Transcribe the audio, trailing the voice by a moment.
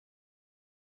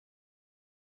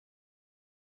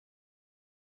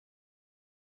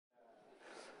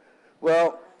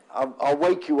Well, I'll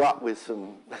wake you up with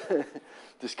some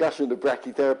discussion of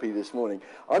brachytherapy this morning.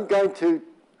 I'm going to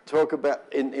talk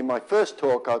about, in my first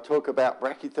talk, I'll talk about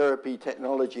brachytherapy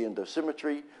technology and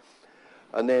dosimetry.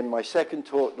 And then my second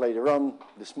talk later on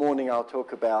this morning, I'll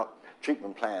talk about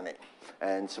treatment planning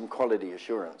and some quality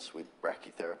assurance with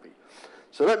brachytherapy.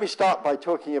 So let me start by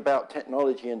talking about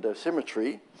technology and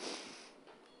dosimetry.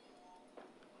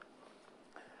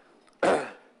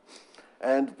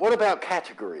 And what about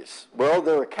categories? Well,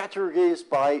 there are categories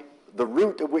by the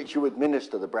route at which you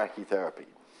administer the brachytherapy.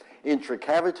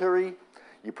 Intracavitary,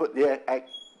 you put the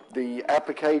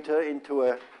applicator into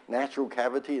a natural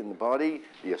cavity in the body,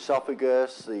 the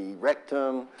esophagus, the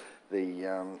rectum,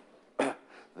 the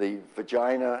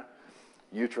vagina,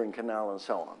 uterine canal, and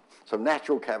so on. So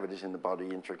natural cavities in the body,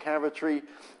 intracavitary.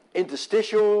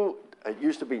 Interstitial, it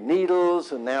used to be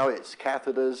needles, and now it's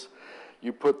catheters.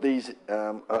 You put these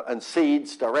and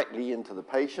seeds directly into the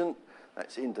patient.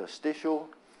 That's interstitial.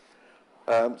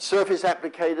 Surface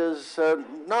applicators,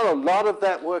 not a lot of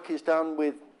that work is done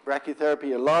with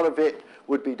brachytherapy. A lot of it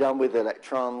would be done with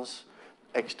electrons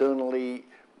externally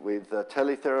with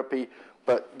teletherapy.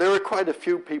 But there are quite a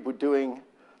few people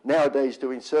nowadays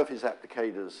doing surface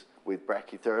applicators with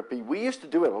brachytherapy. We used to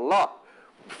do it a lot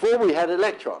before we had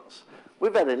electrons.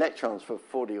 We've had electrons for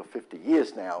 40 or 50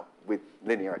 years now with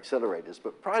linear accelerators,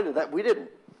 but prior to that, we didn't.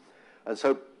 And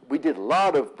so we did a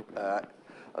lot of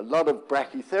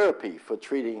brachytherapy for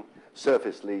treating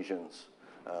surface lesions,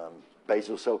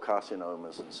 basal cell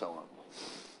carcinomas, and so on.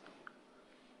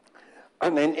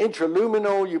 And then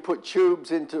intraluminal, you put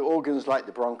tubes into organs like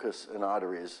the bronchus and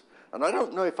arteries. And I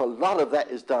don't know if a lot of that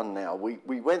is done now.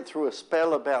 We went through a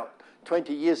spell about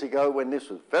 20 years ago when this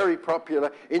was very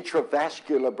popular,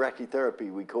 intravascular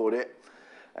brachytherapy, we called it.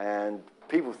 And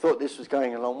people thought this was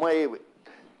going a long way.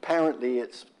 Apparently,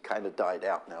 it's kind of died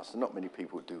out now, so not many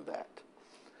people do that.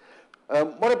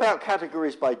 What about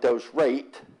categories by dose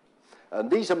rate?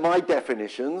 And these are my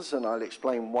definitions, and I'll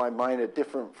explain why mine are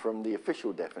different from the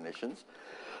official definitions.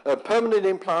 Permanent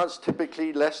implants,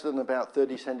 typically less than about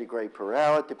 30 centigrade per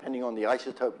hour, depending on the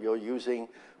isotope you're using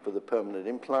for the permanent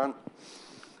implant.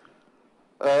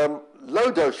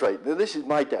 Low dose rate, now this is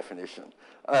my definition,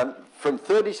 from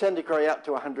 30 centigrade up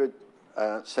to 100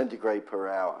 centigrade per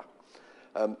hour.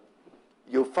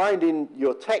 You'll find in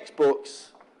your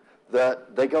textbooks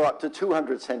that they go up to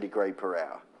 200 centigrade per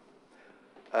hour.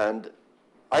 And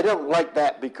I don't like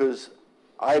that because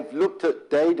I've looked at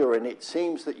data and it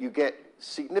seems that you get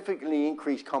significantly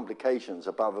increased complications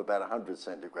above about 100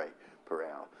 centigrade per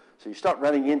hour. So you start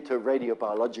running into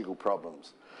radiobiological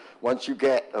problems once you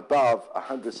get above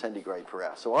 100 centigrade per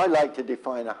hour. So I like to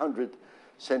define 100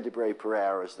 centigrade per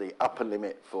hour as the upper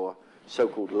limit for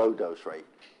so-called low dose rate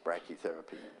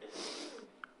brachytherapy.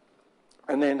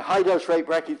 And then high dose rate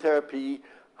brachytherapy,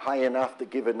 high enough to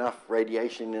give enough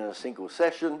radiation in a single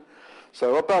session.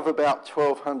 So above about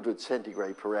 1200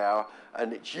 centigrade per hour,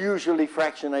 and it's usually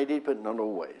fractionated, but not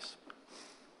always.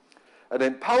 And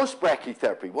then pulse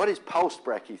brachytherapy. What is pulse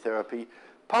brachytherapy?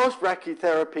 Pulse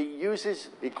brachytherapy uses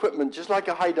equipment just like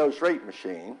a high dose rate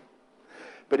machine,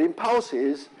 but in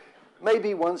pulses,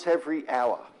 maybe once every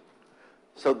hour.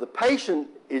 So the patient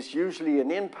is usually an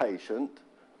inpatient,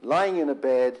 lying in a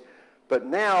bed, but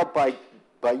now by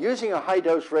using a high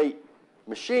dose rate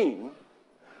machine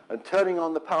and turning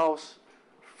on the pulse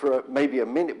for maybe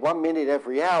 1 minute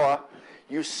every hour,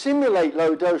 you simulate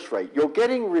low dose rate. You're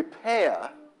getting repair,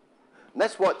 and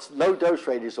that's what low dose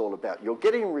rate is all about. You're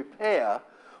getting repair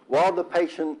while the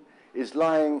patient is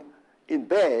lying in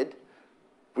bed,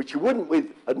 which you wouldn't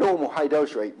with a normal high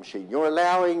dose rate machine. You're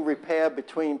allowing repair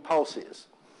between pulses.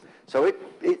 So it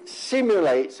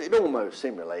almost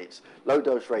simulates low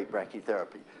dose rate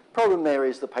brachytherapy. Problem there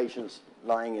is the patient's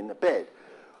lying in the bed.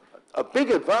 A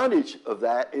big advantage of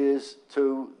that is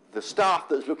to the staff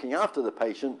that's looking after the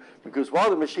patient, because while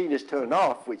the machine is turned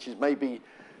off, which is maybe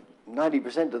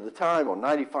 90% of the time or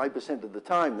 95% of the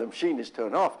time, the machine is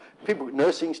turned off.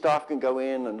 Nursing staff can go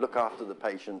in and look after the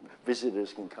patient,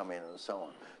 visitors can come in and so on.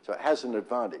 So it has an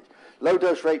advantage. Low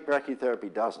dose rate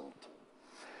brachytherapy doesn't.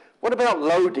 What about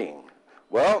loading?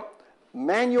 Well,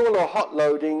 manual or hot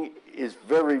loading is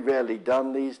very rarely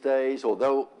done these days,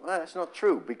 although that's not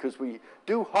true because we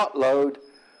do hot load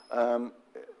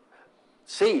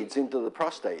seeds into the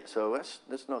prostate. So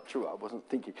that's not true.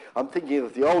 I'm thinking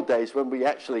of the old days when we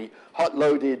actually hot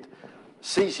loaded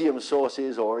cesium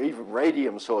sources or even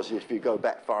radium sources, if you go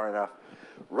back far enough,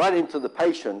 right into the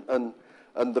patient, and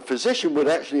the physician would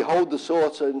actually hold the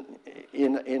source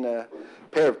in a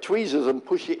pair of tweezers and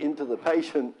push it into the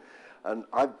patient. And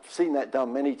I've seen that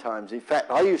done many times. In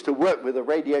fact, I used to work with a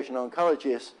radiation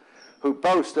oncologist who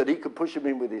boasts that he could push them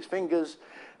in with his fingers,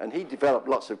 and he developed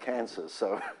lots of cancers,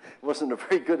 so it wasn't a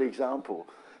very good example.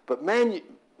 But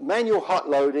manual hot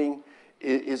loading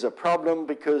is a problem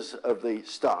because of the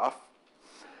staff.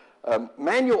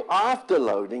 Manual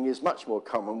afterloading is much more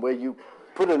common, where you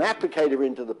put an applicator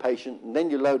into the patient and then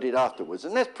you load it afterwards.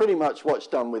 And that's pretty much what's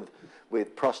done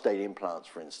with prostate implants,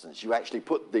 for instance. You actually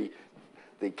put the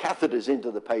catheters into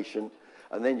the patient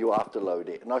and then you afterload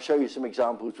it. And I'll show you some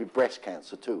examples with breast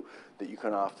cancer too, that you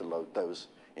can afterload those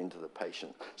into the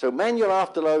patient. So manual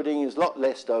afterloading is a lot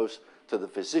less dose to the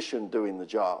physician doing the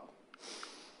job.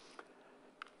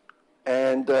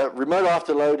 And remote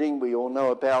afterloading, we all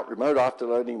know about remote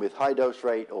afterloading with high dose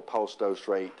rate or pulse dose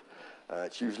rate.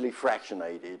 It's usually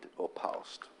fractionated or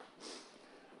pulsed.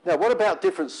 Now, what about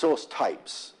different source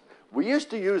types? We used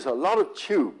to use a lot of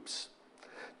tubes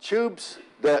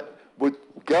that would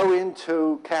go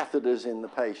into catheters in the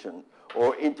patient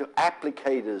or into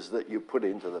applicators that you put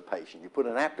into the patient. You put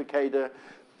an applicator,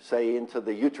 say, into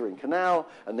the uterine canal,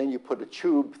 and then you put a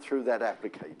tube through that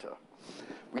applicator.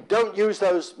 We don't use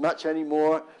those much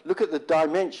anymore. Look at the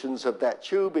dimensions of that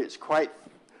tube. It's quite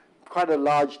a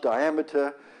large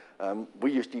diameter.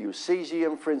 We used to use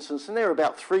cesium, for instance, and they're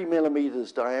about 3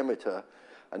 millimeters diameter.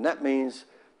 And that means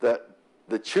that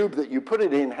the tube that you put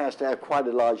it in has to have quite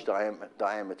a large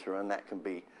diameter, and that can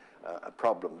be a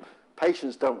problem.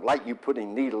 Patients don't like you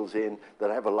putting needles in that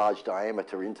have a large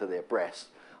diameter into their breast.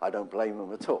 I don't blame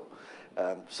them at all.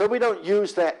 So we don't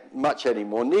use that much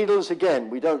anymore. Needles, again,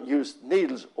 we don't use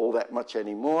needles all that much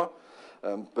anymore.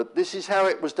 But this is how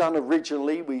it was done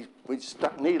originally. We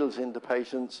stuck needles into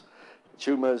patients,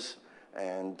 tumors,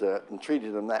 and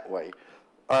treated them that way.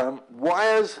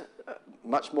 Wires,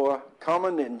 much more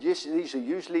common, and these are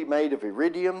usually made of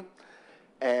iridium.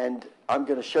 And I'm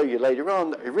going to show you later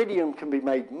on that iridium can be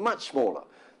made much smaller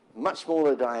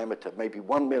diameter, maybe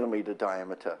 1 millimeter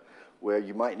diameter, where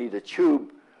you might need a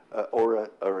tube or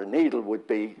a needle would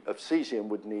be of cesium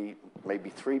would need maybe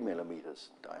 3 millimeters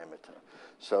diameter.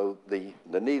 So the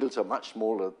needles are much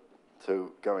smaller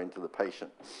to go into the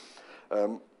patient.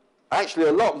 Actually,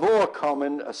 a lot more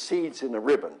common are seeds in a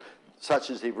ribbon, such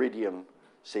as iridium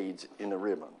seeds in a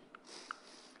ribbon.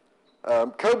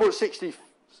 Cobalt-60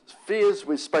 spheres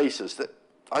with spacers. That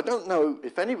I don't know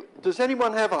if does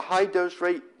anyone have a high dose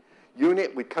rate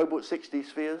unit with cobalt-60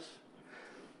 spheres?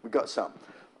 We've got some.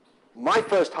 My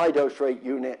first high dose rate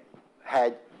unit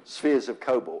had spheres of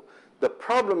cobalt. The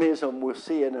problem is, and we'll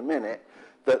see in a minute,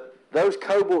 that those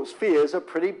cobalt spheres are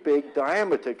pretty big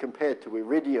diameter compared to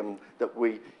iridium that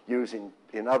we use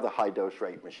in other high dose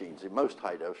rate machines, in most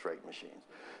high dose rate machines.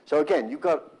 So again, you've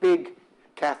got big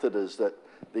catheters that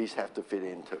these have to fit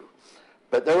into.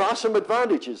 But there are some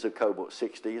advantages of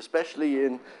cobalt-60, especially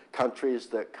in countries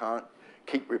that can't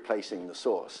keep replacing the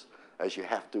source, as you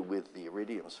have to with the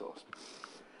iridium source.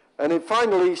 And then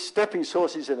finally, stepping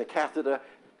sources in a catheter,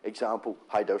 example,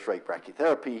 high dose rate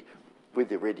brachytherapy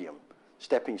with iridium.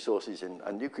 Stepping sources in,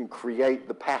 and you can create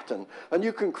the pattern. And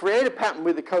you can create a pattern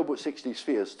with the cobalt-60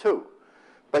 spheres too.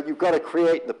 But you've got to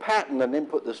create the pattern and then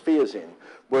put the spheres in.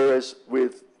 Whereas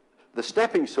with the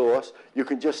stepping source, you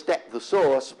can just step the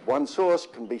source. One source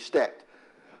can be stepped.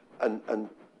 And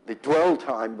the dwell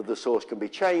time of the source can be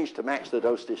changed to match the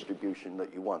dose distribution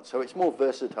that you want. So it's more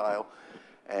versatile,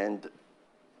 and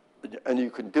you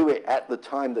can do it at the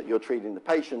time that you're treating the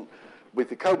patient. With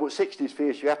the cobalt-60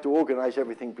 spheres, you have to organize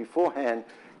everything beforehand,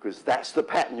 because that's the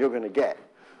pattern you're going to get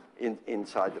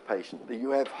inside the patient. You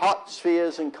have hot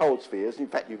spheres and cold spheres. In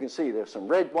fact, you can see there's some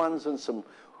red ones and some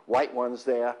white ones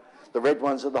there. The red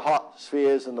ones are the hot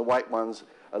spheres, and the white ones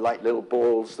are like little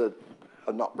balls that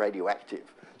are not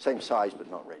radioactive. Same size,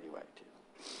 but not radioactive.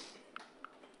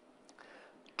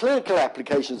 Clinical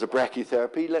applications of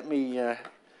brachytherapy. Let me,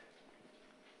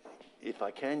 if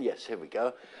I can, yes, here we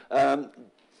go.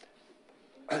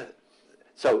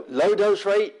 So low dose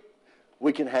rate,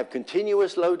 we can have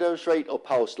continuous low dose rate or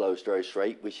pulse low dose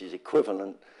rate, which is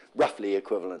equivalent, roughly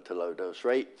equivalent to low dose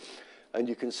rate. And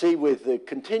you can see with the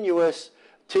continuous,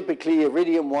 typically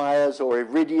iridium wires or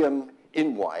iridium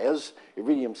in wires,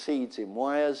 iridium seeds in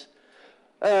wires.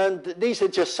 And these are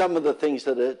just some of the things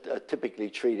that are typically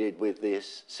treated with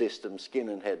this system, skin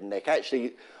and head and neck.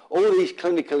 Actually, all these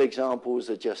clinical examples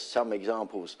are just some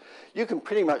examples. You can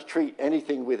pretty much treat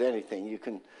anything with anything. You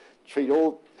can treat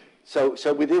all. So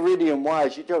with iridium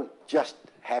wires, you don't just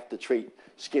have to treat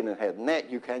skin and head and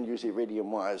neck. You can use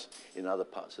iridium wires in other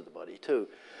parts of the body too.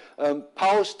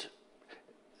 Pulsed,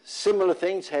 similar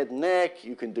things, head and neck.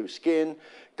 You can do skin.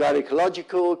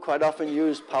 Gynecological, quite often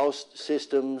used pulsed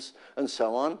systems and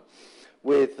so on.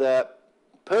 With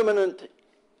permanent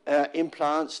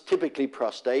implants, typically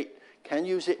prostate, Can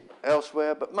use it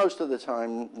elsewhere, but most of the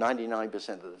time,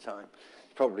 99% of the time,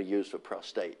 it's probably used for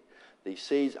prostate. These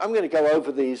seeds, I'm going to go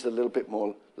over these a little bit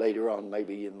more later on,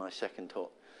 maybe in my second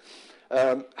talk.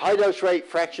 High dose rate,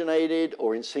 fractionated,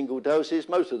 or in single doses.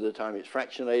 Most of the time it's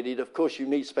fractionated. Of course, you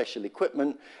need special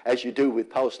equipment. As you do with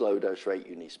pulse low dose rate,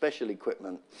 you need special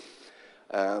equipment.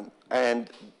 And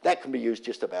that can be used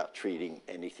just about treating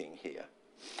anything here.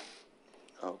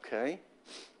 Okay.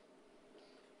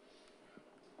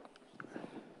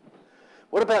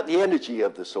 What about the energy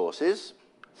of the sources?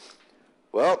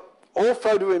 Well, all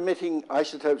photoemitting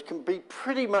isotopes can be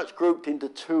pretty much grouped into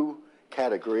two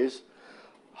categories.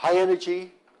 High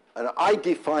energy, and I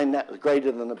define that as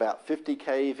greater than about 50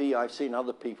 keV. I've seen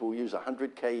other people use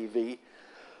 100 keV.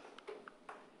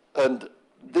 And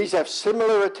these have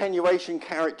similar attenuation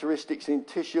characteristics in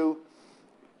tissue,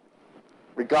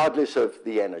 regardless of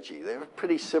the energy. They're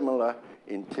pretty similar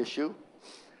in tissue.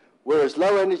 Whereas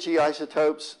low energy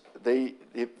isotopes, they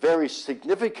vary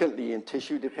significantly in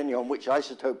tissue, depending on which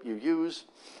isotope you use,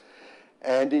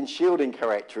 and in shielding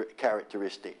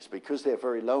characteristics. Because they're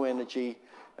very low energy,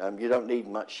 you don't need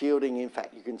much shielding. In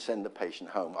fact, you can send the patient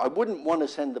home. I wouldn't want to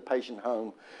send the patient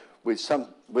home with an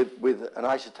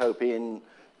isotope in,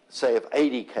 say, of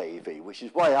 80 keV, which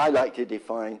is why I like to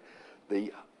define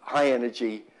the high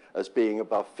energy as being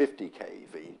above 50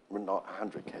 keV, not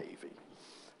 100 keV.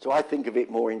 So I think of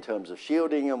it more in terms of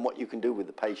shielding and what you can do with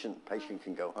the patient. The patient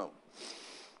can go home.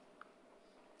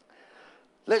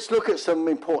 Let's look at some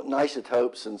important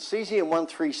isotopes, and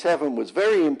cesium-137 was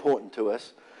very important to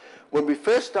us. When we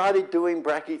first started doing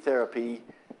brachytherapy,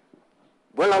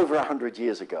 well over 100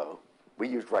 years ago, we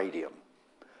used radium.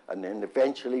 And then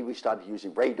eventually we started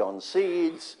using radon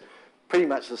seeds, pretty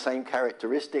much the same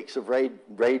characteristics of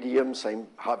radium, same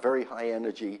very high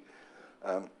energy.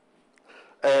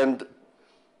 And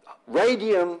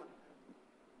radium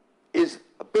is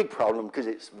a big problem because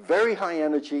it's very high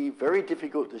energy, very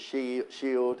difficult to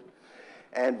shield,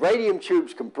 and radium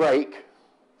tubes can break,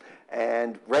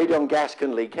 and radon gas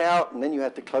can leak out, and then you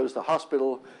have to close the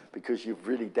hospital because you've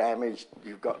really damaged,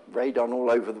 you've got radon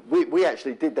all over. We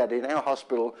actually did that in our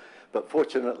hospital, but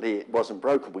fortunately it wasn't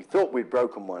broken. We thought we'd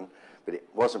broken one, but it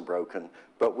wasn't broken.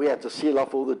 But we had to seal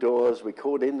off all the doors. We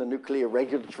called in the Nuclear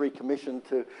Regulatory Commission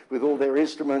with all their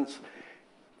instruments.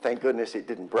 Thank goodness it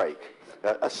didn't break.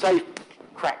 A safe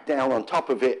cracked down on top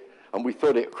of it, and we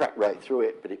thought it cracked right through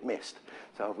it, but it missed.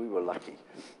 So we were lucky.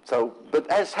 So, but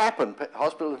as happened,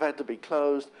 hospitals have had to be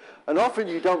closed, and often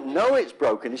you don't know it's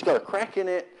broken. It's got a crack in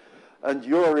it, and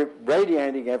you're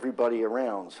radiating everybody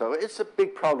around. So it's a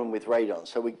big problem with radium.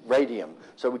 So we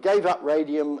gave up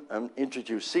radium and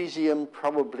introduced cesium,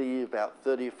 probably about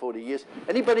 30 or 40 years.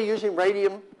 Anybody using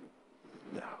radium?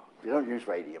 No, you don't use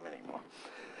radium anymore.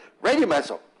 Radium has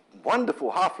a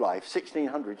wonderful half-life,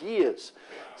 1,600 years.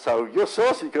 So your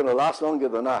source is going to last longer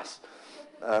than us.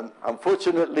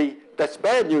 Unfortunately, that's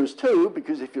bad news too,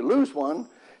 because if you lose one,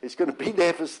 it's going to be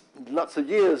there for lots of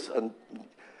years, and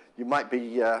you might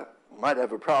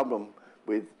have a problem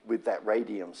with that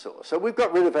radium source. So we've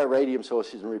got rid of our radium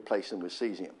sources and replaced them with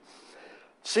cesium.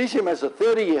 Cesium has a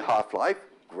 30-year half-life.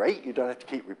 Great, you don't have to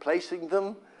keep replacing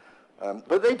them.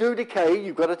 But they do decay.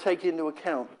 You've got to take into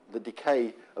account the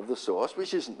decay of the source,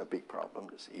 which isn't a big problem.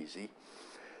 It's easy.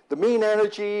 The mean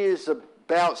energy is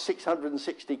about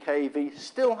 660 keV,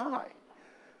 still high,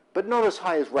 but not as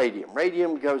high as radium.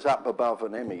 Radium goes up above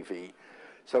an MeV,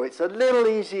 so it's a little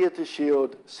easier to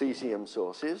shield cesium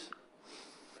sources.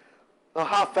 The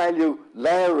half-value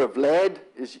layer of lead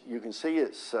is, you can see,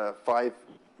 it's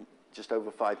just over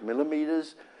 5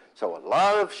 millimeters. So a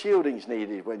lot of shielding is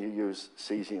needed when you use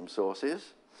cesium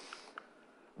sources.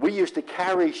 We used to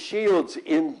carry shields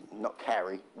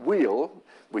wheel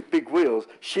with big wheels,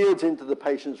 shields into the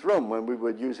patient's room when we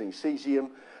were using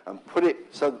cesium, and put it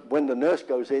so when the nurse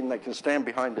goes in, they can stand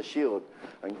behind the shield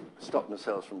and stop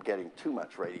themselves from getting too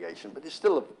much radiation, but it's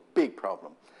still a big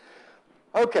problem.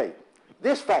 Okay,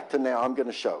 this factor now I'm going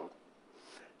to show.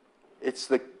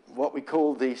 It's what we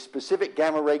call the specific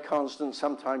gamma ray constant,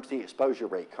 sometimes the exposure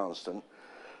rate constant.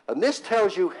 And this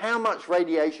tells you how much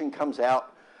radiation comes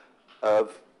out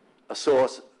of a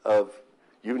source of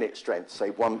unit strength, say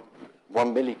 1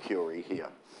 millicurie here.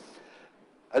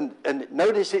 And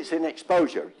notice it's in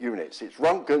exposure units. It's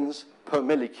Roentgens per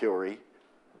millicurie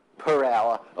per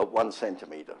hour at 1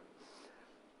 centimeter.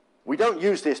 We don't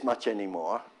use this much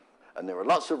anymore. And there are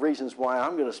lots of reasons why.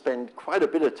 I'm going to spend quite a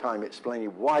bit of time explaining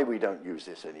why we don't use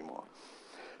this anymore.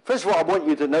 First of all, I want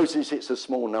you to notice it's a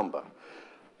small number.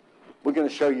 We're going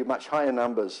to show you much higher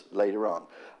numbers later on.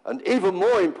 And even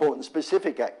more important,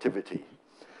 specific activity.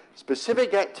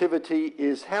 Specific activity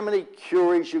is how many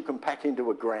curies you can pack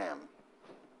into a gram.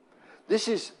 This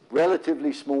is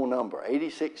relatively small number,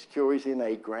 86 curies in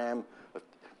a gram of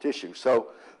tissue. So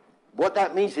what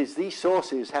that means is these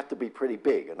sources have to be pretty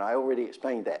big, and I already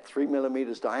explained that, 3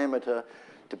 millimeters diameter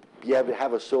to be able to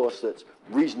have a source that's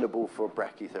reasonable for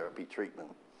brachytherapy treatment.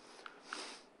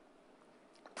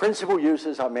 Principal use,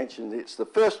 as I mentioned, it's the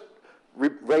first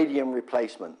radium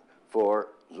replacement for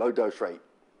low-dose rate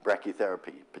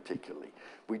brachytherapy particularly.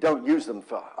 We don't use them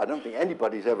for, I don't think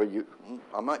anybody's ever used,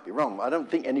 I might be wrong, I don't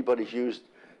think anybody's used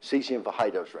cesium for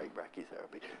high-dose rate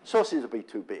brachytherapy. Sources would be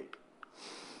too big.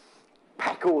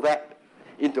 Pack all that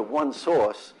into one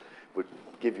source would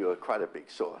give you quite a big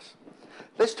source.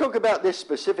 Let's talk about this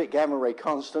specific gamma ray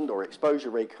constant or exposure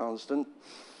rate constant.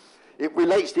 It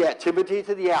relates the activity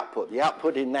to the output. The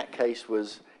output in that case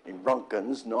was in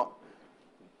Röntgens, not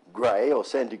gray or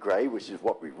centigrade, which is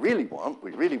what we really want.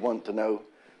 We really want to know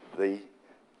the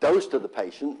dose to the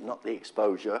patient, not the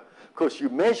exposure. Of course, you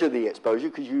measure the exposure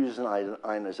because you use an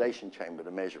ionization chamber to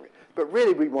measure it. But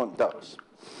really, we want dose.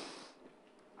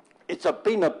 It's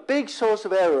been a big source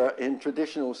of error in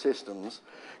traditional systems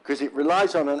because it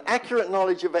relies on an accurate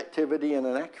knowledge of activity and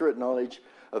an accurate knowledge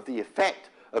of the effect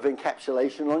of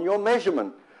encapsulation on your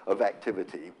measurement of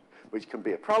activity, which can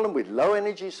be a problem with low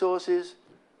energy sources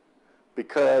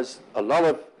because a lot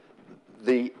of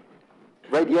the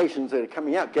radiations that are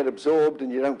coming out get absorbed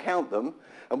and you don't count them.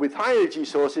 And with high energy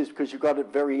sources, because you've got a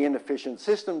very inefficient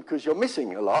system because you're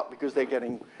missing a lot because they're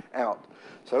getting out.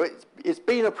 So it's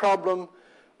been a problem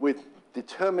with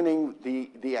determining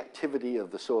the activity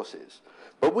of the sources.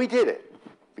 But we did it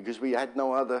because we had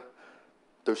no other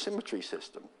dosimetry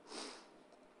system.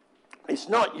 It's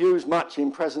not used much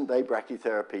in present-day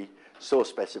brachytherapy source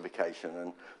specification,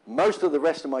 and most of the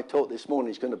rest of my talk this morning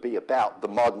is going to be about the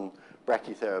modern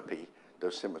brachytherapy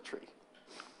dosimetry.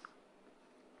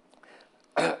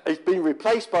 It's been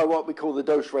replaced by what we call the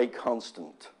dose rate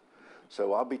constant.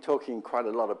 So I'll be talking quite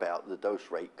a lot about the dose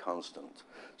rate constant.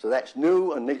 So that's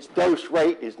new, and its dose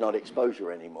rate is not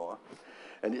exposure anymore.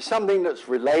 And it's something that's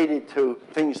related to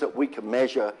things that we can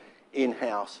measure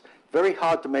in-house. Very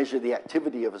hard to measure the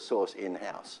activity of a source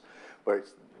in-house,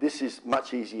 whereas this is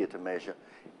much easier to measure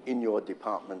in your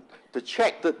department to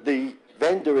check that the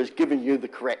vendor has given you the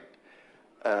correct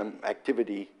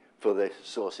activity for the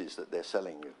sources that they're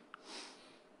selling you.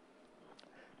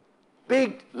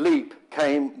 Big leap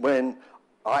came when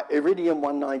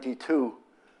Iridium-192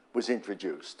 was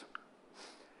introduced.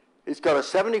 It's got a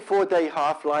 74-day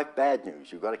half-life, bad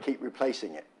news. You've got to keep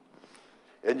replacing it.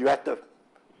 And you have to,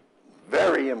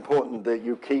 very important that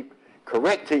you keep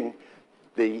correcting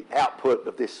the output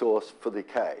of this source for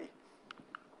decay.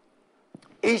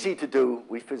 Easy to do,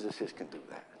 we physicists can do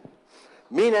that.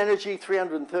 Mean energy,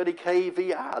 330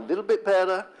 keV, a little bit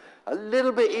better, a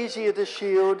little bit easier to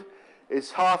shield.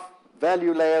 Its half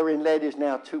value layer in lead is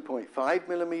now 2.5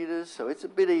 millimeters, so it's a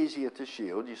bit easier to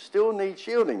shield. You still need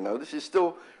shielding though, this is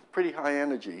still pretty high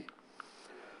energy.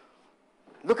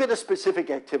 Look at the specific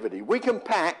activity. We can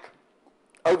pack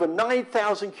over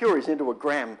 9,000 curies into a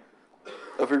gram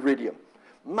of iridium,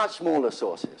 much smaller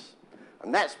sources.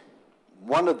 And that's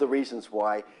one of the reasons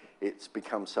why it's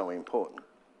become so important.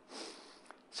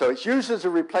 So it's used as a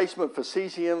replacement for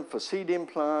cesium, for seed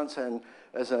implants, and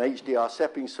as an HDR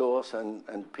stepping source and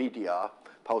PDR,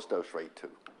 pulse dose rate 2.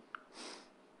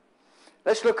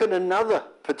 Let's look at another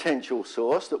potential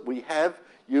source that we have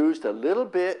used a little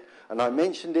bit, and I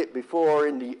mentioned it before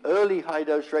in the early high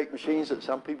dose rate machines that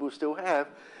some people still have,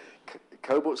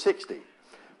 cobalt-60.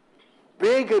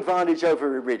 Big advantage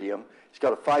over iridium, it's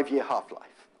got a 5-year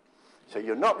half-life. So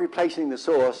you're not replacing the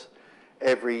source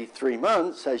every 3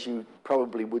 months, as you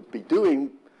probably would be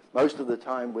doing most of the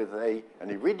time with an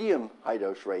iridium high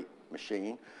dose rate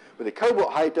machine. With a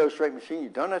cobalt high dose rate machine, you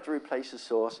don't have to replace the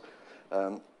source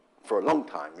for a long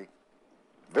time.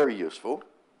 Very useful.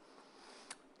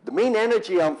 The mean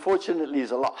energy, unfortunately,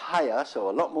 is a lot higher, so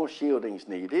a lot more shielding is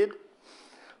needed.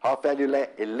 Half value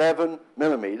 11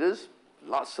 millimeters,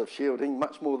 lots of shielding,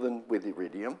 much more than with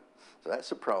iridium, so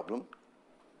that's a problem.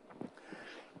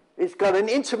 It's got an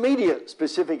intermediate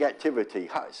specific activity,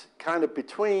 it's kind of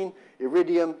between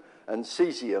iridium and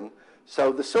cesium,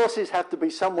 so the sources have to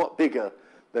be somewhat bigger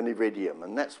than iridium,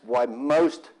 and that's why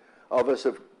most of us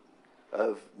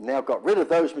have now got rid of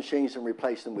those machines and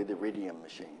replaced them with iridium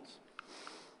machines.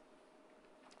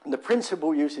 And the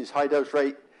principal use is high dose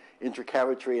rate,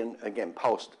 intracavitary, and again,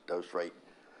 pulsed dose rate.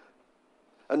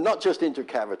 And not just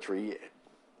intracavitary,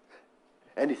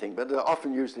 anything, but they're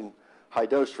often used in high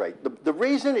dose rate. The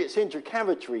reason it's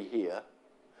intracavitary here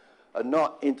and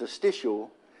not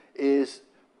interstitial is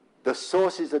the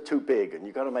sources are too big, and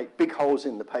you've got to make big holes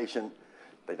in the patient.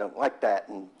 They don't like that,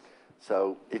 and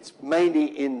So it's mainly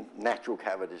in natural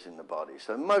cavities in the body.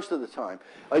 So most of the time,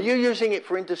 are you using it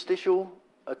for interstitial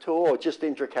at all, or just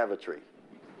intracavitary?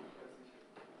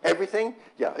 Everything?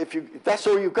 Yeah, if that's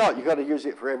all you've got to use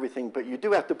it for everything, but you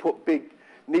do have to put big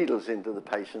needles into the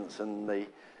patients, and they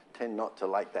tend not to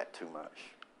like that too much.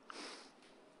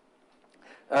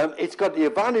 It's got the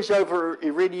advantage over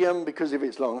iridium because of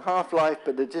its long half-life,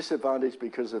 but the disadvantage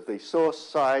because of the source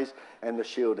size and the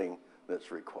shielding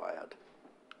that's required.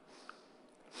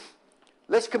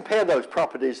 Let's compare those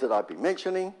properties that I've been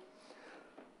mentioning.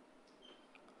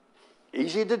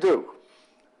 Easy to do.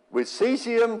 With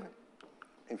cesium,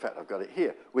 in fact, I've got it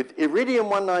here. With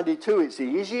iridium-192, it's the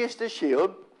easiest to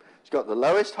shield. It's got the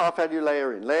lowest half-value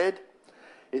layer in lead.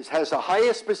 It has the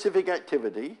highest specific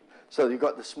activity, so you've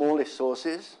got the smallest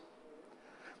sources,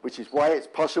 which is why it's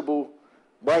possible,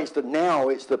 now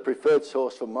it's the preferred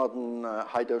source for modern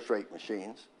high-dose rate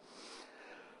machines.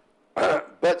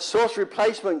 But source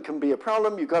replacement can be a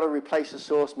problem. You've got to replace a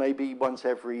source maybe once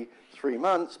every 3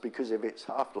 months because of its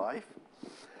half-life.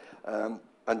 And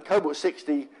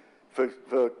cobalt-60,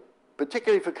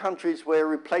 particularly for countries where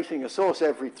replacing a source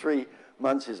every 3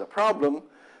 months is a problem,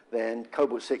 then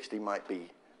cobalt-60 might be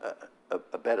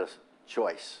a better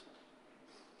choice.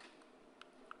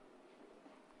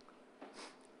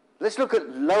 Let's look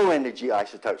at low-energy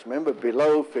isotopes. Remember,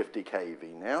 below 50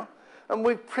 keV now. And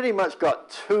we've pretty much got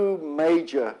two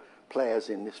major players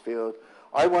in this field.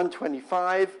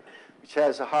 I-125, which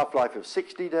has a half-life of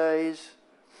 60 days.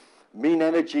 Mean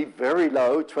energy very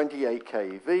low, 28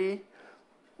 keV.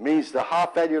 Means the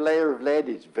half-value layer of lead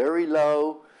is very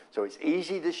low, so it's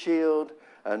easy to shield,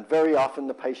 and very often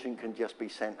the patient can just be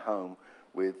sent home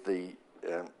with the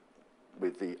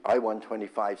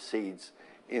I-125 seeds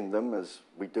in them, as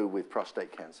we do with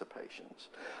prostate cancer patients.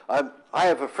 I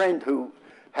have a friend who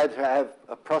had to have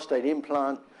a prostate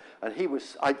implant, and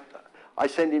I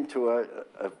sent him to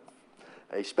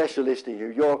a specialist in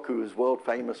New York who was world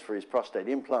famous for his prostate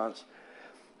implants.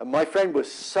 And my friend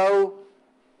was so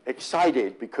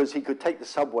excited because he could take the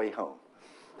subway home.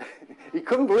 He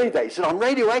couldn't believe that. He said, I'm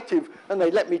radioactive, and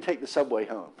they let me take the subway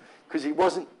home. Because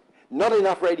not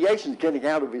enough radiation getting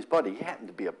out of his body. He happened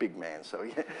to be a big man, so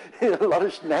he had a lot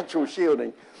of natural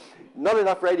shielding. Not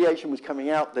enough radiation was coming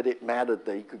out that it mattered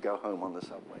that he could go home on the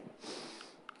subway.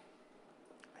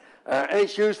 And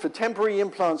it's used for temporary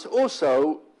implants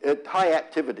also at high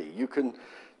activity. You can,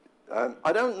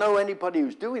 I don't know anybody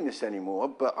who's doing this anymore,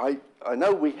 but I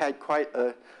know we had quite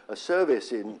a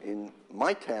service in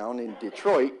my town in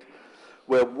Detroit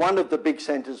where one of the big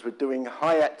centers were doing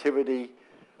high activity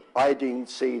iodine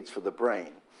seeds for the brain.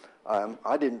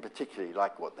 I didn't particularly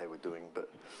like what they were doing, but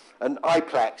and eye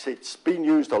plaques, it's been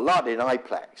used a lot in eye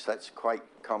plaques. That's quite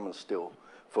common still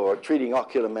for treating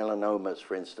ocular melanomas,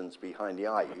 for instance, behind the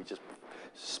eye. You just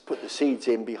put the seeds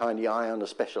in behind the eye on a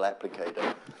special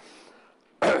applicator.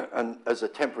 And as a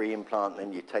temporary implant,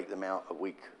 then you take them out a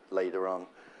week later on,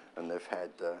 and they've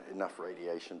had enough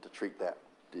radiation to treat that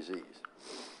disease.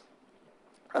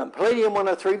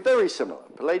 Palladium-103, very similar.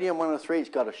 Palladium-103 has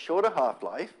got a shorter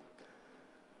half-life.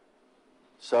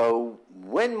 So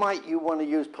when might you want to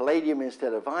use palladium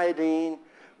instead of iodine?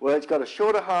 Well, it's got a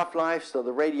shorter half-life, so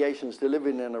the radiation is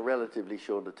delivered in a relatively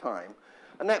shorter time.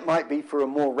 And that might be for a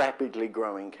more rapidly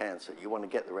growing cancer. You want to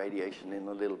get the radiation in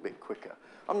a little bit quicker.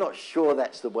 I'm not sure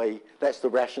that's the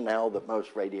rationale that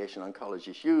most radiation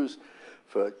oncologists use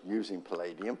for using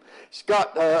palladium. It's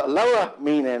got a lower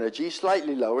mean energy,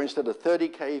 slightly lower. Instead of 30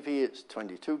 keV, it's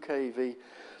 22 keV.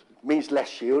 Means less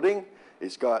shielding.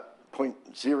 It's got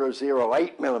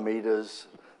 0.008 millimeters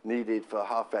needed for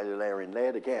half-value layer in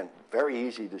lead. Again, very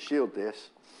easy to shield this.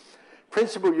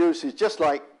 Principal use is just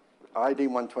like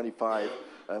iodine-125,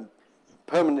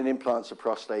 permanent implants of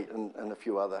prostate and a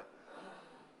few other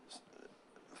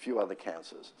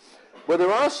cancers. Well,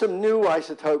 there are some new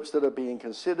isotopes that are being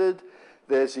considered.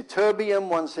 There's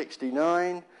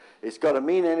ytterbium-169. It's got a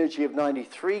mean energy of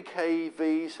 93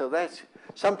 keV, so that's,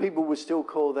 some people would still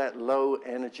call that low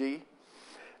energy.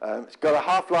 It's got a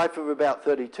half-life of about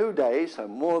 32 days, so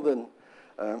more than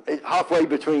halfway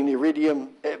between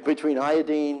between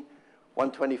iodine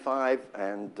 125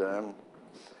 and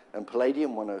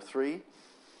palladium 103.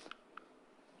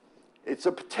 It's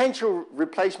a potential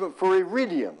replacement for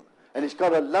iridium, and it's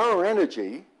got a lower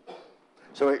energy,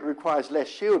 so it requires less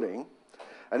shielding,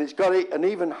 and it's got an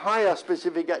even higher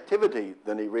specific activity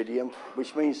than iridium,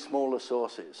 which means smaller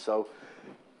sources. So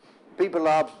people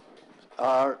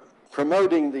are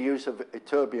promoting the use of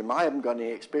ytterbium. I haven't got any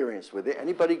experience with it.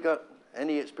 Anybody got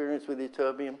any experience with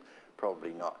ytterbium?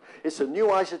 Probably not. It's a new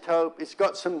isotope. It's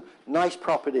got some nice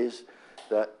properties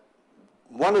that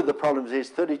one of the problems is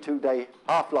 32-day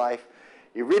half-life.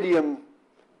 Iridium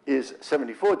is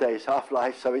 74 days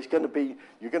half-life, so it's going to be,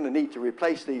 you're going to need to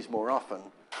replace these more often.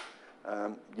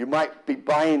 You might be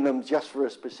buying them just for a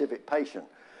specific patient,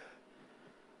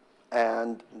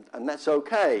 and that's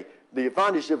okay. The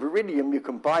advantage of iridium, you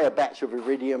can buy a batch of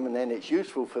iridium and then it's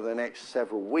useful for the next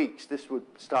several weeks. This would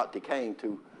start decaying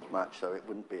too much, so it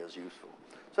wouldn't be as useful.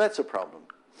 So that's a problem.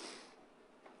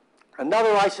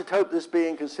 Another isotope that's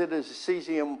being considered is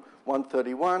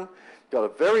cesium-131. Got a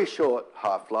very short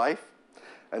half-life,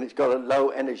 and it's got a low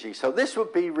energy. So this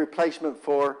would be replacement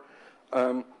for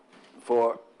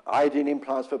iodine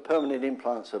implants, for permanent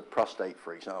implants of prostate,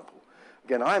 for example.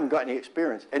 Again, I haven't got any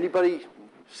experience. Anybody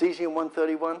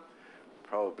cesium-131?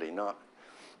 Probably not.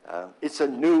 It's a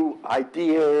new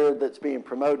idea that's being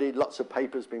promoted. Lots of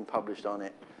papers being published on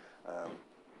it.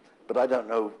 But I don't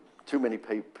know too many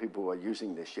people are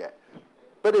using this yet.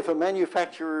 But if a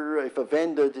manufacturer, if a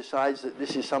vendor decides that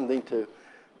this is something to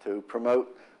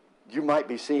promote, you might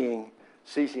be seeing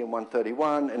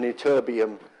cesium-131 and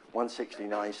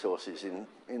ytterbium-169 sources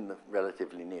in the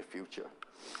relatively near future.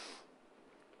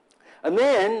 And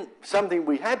then, something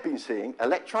we have been seeing,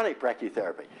 electronic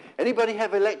brachytherapy. Anybody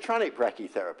have electronic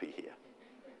brachytherapy here?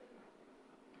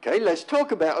 Okay, let's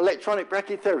talk about electronic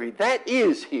brachytherapy. That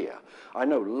is here. I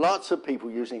know lots of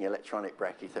people using electronic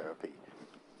brachytherapy.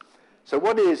 So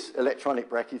what is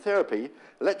electronic brachytherapy?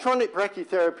 Electronic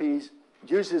brachytherapy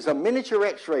uses a miniature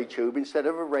X-ray tube instead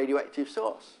of a radioactive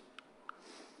source.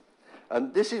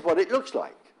 And this is what it looks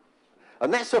like.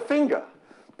 And that's a finger.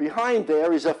 Behind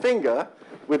there is a finger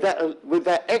with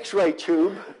that X-ray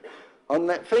tube on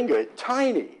that finger. It's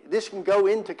tiny. This can go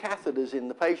into catheters in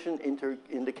the patient,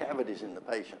 into cavities in the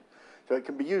patient. So it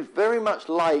can be used very much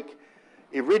like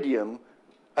iridium,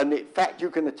 and in fact you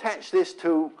can attach this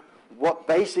to what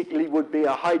basically would be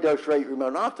a high-dose rate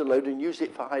remote afterload and use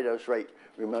it for high-dose rate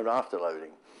remote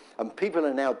afterloading. And people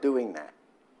are now doing that.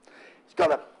 It's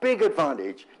got a big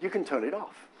advantage. You can turn it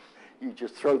off. You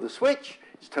just throw the switch,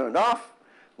 it's turned off.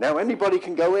 Now anybody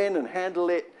can go in and handle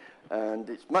it, and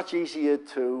it's much easier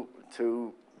to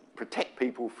protect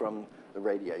people from the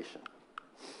radiation.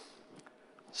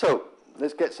 So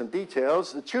let's get some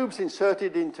details. The tube's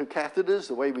inserted into catheters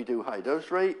the way we do high dose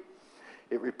rate.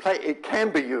 It can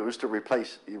be used to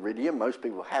replace iridium. Most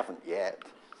people haven't yet.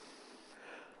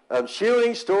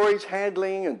 Shielding, storage,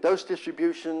 handling, and dose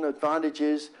distribution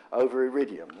advantages over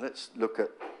iridium. Let's look at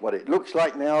what it looks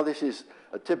like now. This is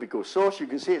a typical source. You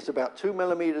can see it's about 2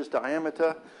 millimeters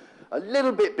diameter, a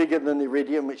little bit bigger than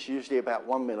iridium, which is usually about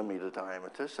 1 millimeter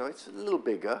diameter, so it's a little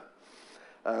bigger.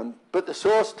 But the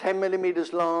source, 10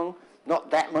 millimeters long,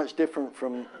 not that much different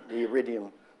from the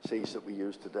iridium seeds that we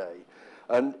use today.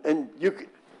 And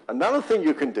another thing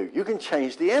you can do, you can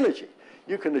change the energy.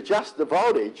 You can adjust the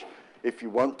voltage if you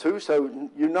want to, so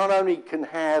you not only can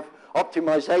have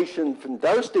optimization from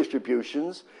dose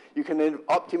distributions, you can have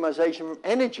optimization from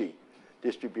energy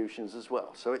distributions as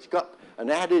well. So it's got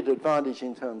an added advantage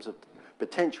in terms of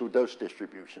potential dose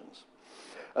distributions.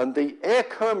 And the air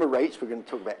coma rates, we're going to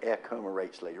talk about air coma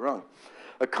rates later on,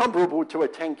 are comparable to a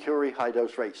 10 Curie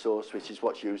high-dose rate source, which is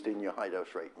what's used in your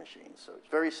high-dose rate machines. So it's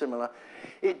very similar.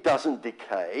 It doesn't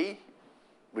decay,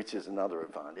 which is another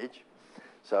advantage.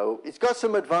 So it's got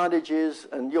some advantages,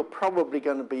 and you're probably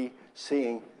going to be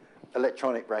seeing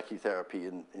electronic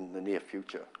brachytherapy in the near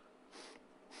future.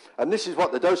 And this is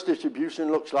what the dose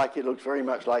distribution looks like. It looks very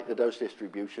much like the dose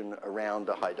distribution around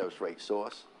a high-dose rate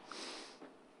source.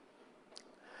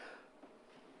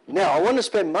 Now, I want to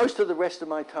spend most of the rest of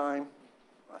my time,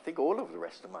 I think all of the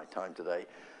rest of my time today,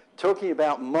 talking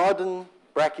about modern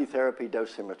brachytherapy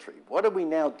dosimetry. What do we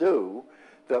now do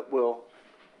that will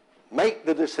make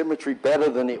the dosimetry better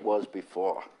than it was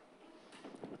before?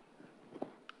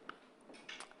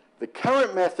 The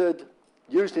current method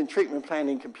used in treatment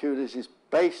planning computers is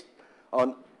based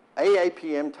on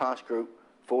AAPM task group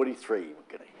 43. We're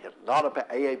going to hear a lot about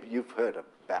AAPM. You've heard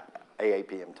about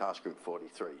AAPM task group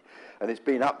 43. And it's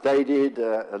been updated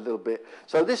a little bit.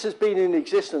 So this has been in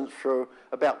existence for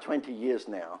about 20 years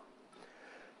now.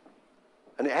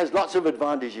 And it has lots of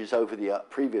advantages over the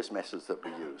previous methods that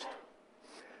we used.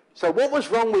 So what was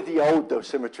wrong with the old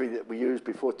dosimetry that we used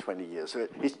before 20 years? So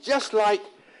it's just like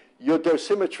your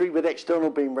dosimetry with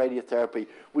external beam radiotherapy.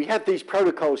 We had these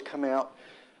protocols come out,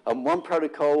 and one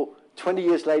protocol 20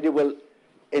 years later will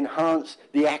enhance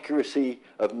the accuracy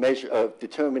of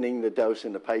determining the dose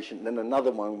in the patient, and then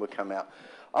another one will come out.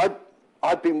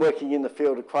 I've been working in the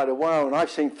field for quite a while, and I've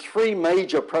seen 3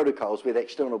 major protocols with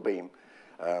external beam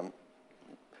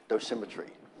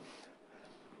dosimetry.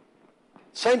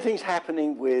 Same thing's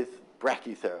happening with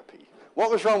brachytherapy. What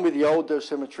was wrong with the old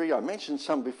dosimetry? I mentioned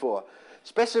some before.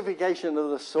 Specification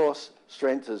of the source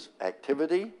strength as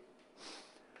activity.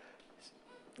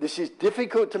 This is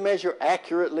difficult to measure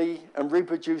accurately and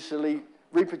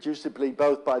reproducibly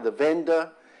both by the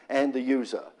vendor and the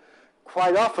user.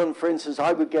 Quite often, for instance,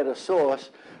 I would get a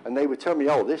source and they would tell me,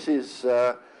 oh, this is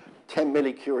 10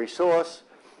 millicurie source,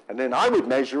 and then I would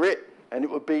measure it and it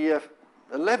would be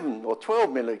 11 or 12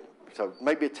 milli, so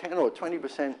maybe a 10 or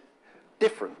 20%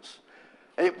 difference.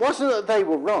 And it wasn't that they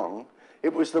were wrong,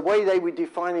 it was the way they were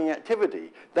defining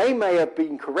activity. They may have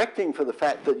been correcting for the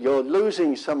fact that you're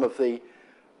losing some of the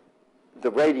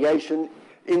radiation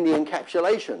in the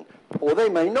encapsulation. Or they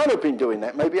may not have been doing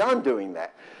that. Maybe I'm doing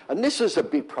that. And this is a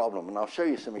big problem, and I'll show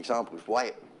you some examples why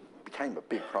it became a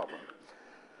big problem.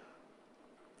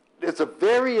 There's a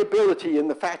variability in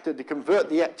the factor to convert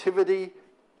the activity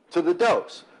to the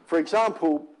dose. For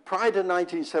example, prior to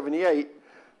 1978,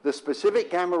 the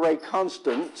specific gamma ray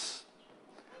constants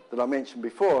that I mentioned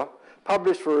before,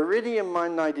 published for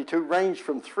iridium-92, ranged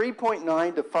from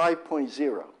 3.9 to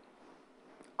 5.0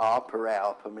 R per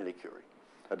hour per millicurie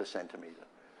at a centimeter.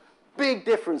 Big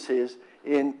differences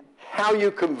in how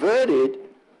you converted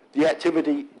the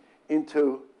activity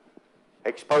into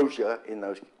exposure in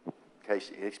those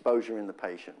cases, exposure in the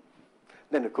patient.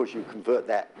 Then, of course, you convert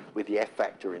that with the F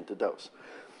factor into dose.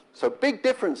 So big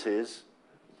differences,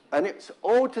 and it's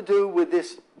all to do with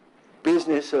this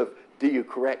business of do you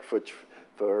correct for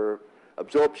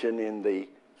absorption in the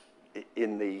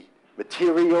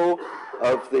material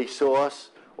of the source,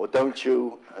 or don't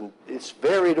you? And it's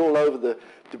varied all over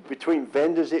between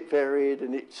vendors it varied,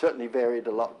 and it certainly varied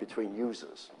a lot between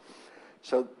users.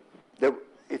 So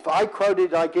if I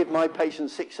quoted, I give my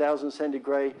patient 6,000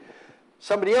 centigrade,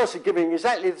 somebody else is giving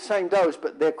exactly the same dose,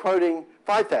 but they're quoting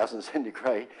 5,000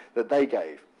 centigrade that they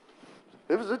gave.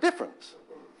 There was a difference.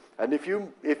 And if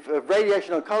a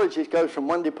radiation oncologist goes from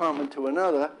one department to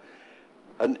another,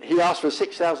 and he asks for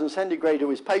 6,000 centigrade to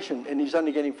his patient, and he's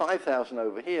only getting 5,000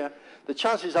 over here, the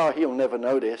chances are he'll never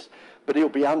notice, but he'll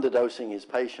be underdosing his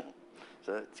patient.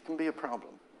 So it can be a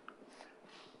problem.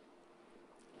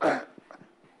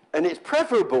 And it's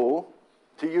preferable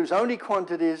to use only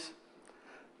quantities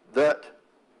that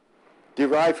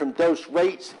derive from dose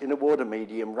rates in a water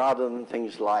medium rather than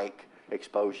things like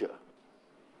exposure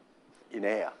in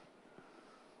air.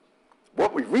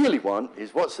 What we really want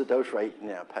is what's the dose rate in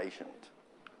our patient.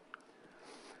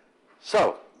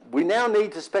 So we now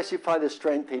need to specify the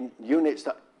strength in units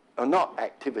that are not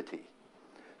activity.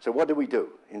 So what do?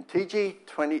 In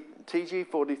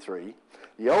TG43,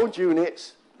 the old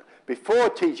units, before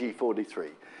TG43,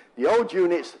 the old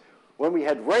units, when we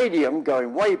had radium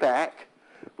going way back,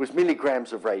 was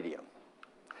milligrams of radium.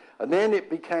 And then it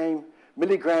became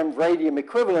milligram radium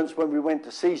equivalents when we went to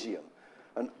cesium.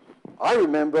 And I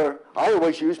remember I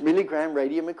always used milligram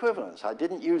radium equivalents. I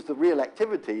didn't use the real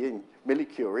activity in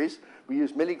millicuries. We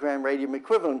used milligram radium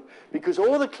equivalent because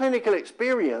all the clinical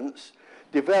experience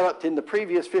developed in the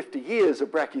previous 50 years of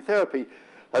brachytherapy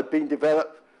had been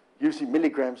developed using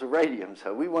milligrams of radium.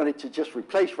 So we wanted to just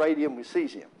replace radium with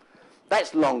cesium.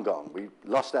 That's long gone. We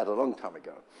lost that a long time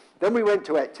ago. Then we went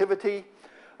to activity.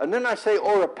 And then I say,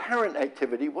 or apparent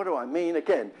activity. What do I mean?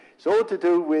 Again, it's all to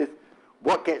do with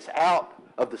what gets out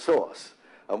of the source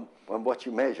and what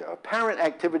you measure. Apparent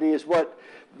activity is what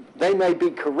they may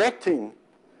be correcting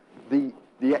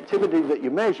the activity that you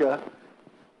measure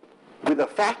with a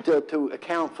factor to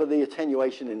account for the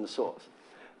attenuation in the source.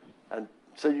 And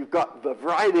so you've got a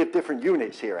variety of different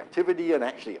units here, activity and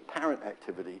actually apparent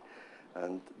activity.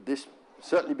 And this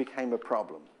certainly became a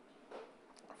problem.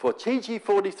 For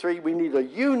TG43, we need a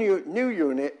new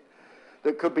unit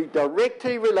that could be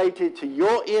directly related to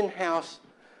your in-house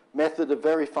method of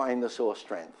verifying the source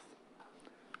strength.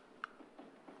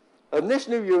 And this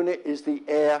new unit is the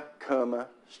air Kerma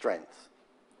strength.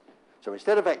 So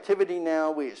instead of activity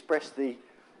now, we express the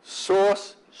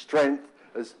source strength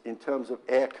as in terms of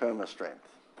air Kerma strength.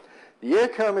 The air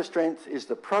Kerma strength is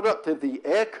the product of the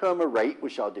air Kerma rate,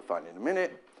 which I'll define in a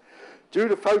minute, due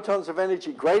to photons of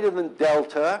energy greater than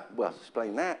delta, we'll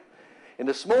explain that, in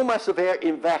a small mass of air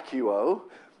in vacuo,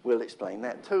 we'll explain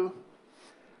that too,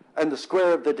 and the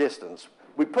square of the distance.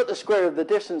 We put the square of the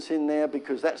distance in there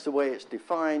because that's the way it's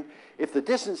defined. If the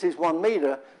distance is 1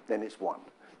 meter, then it's 1.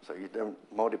 So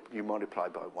you multiply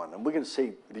by 1. And we're going to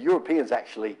see the Europeans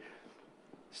actually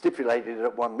stipulated it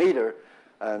at 1 meter,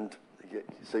 and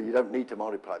so you don't need to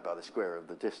multiply by the square of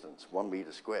the distance, 1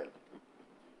 meter squared.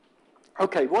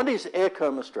 Okay, what is air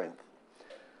Kerma strength?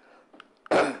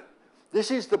 This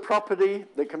is the property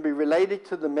that can be related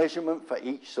to the measurement for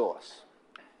each source.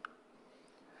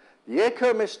 The air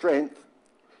Kerma strength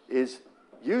is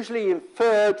usually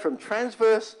inferred from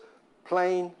transverse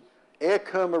plane air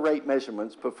Kerma rate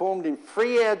measurements performed in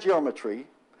free air geometry,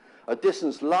 a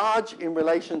distance large in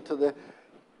relation to the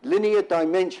linear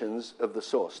dimensions of the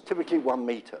source, typically 1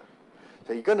 meter.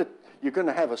 So you're going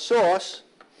to have a source,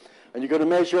 and you're going to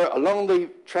measure along the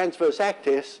transverse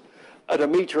axis at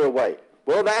 1 meter away.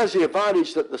 Well, that has the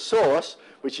advantage that the source,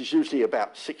 which is usually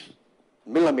about 6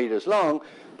 millimeters long,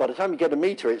 by the time you get 1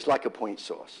 meter, it's like a point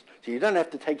source. So you don't have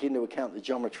to take into account the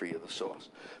geometry of the source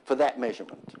for that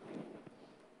measurement.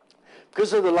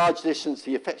 Because of the large distance,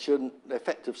 the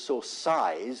effective source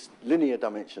size, linear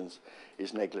dimensions,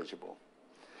 is negligible.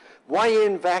 Why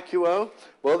in vacuo?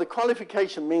 Well, the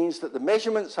qualification means that the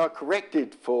measurements are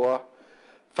corrected for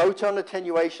photon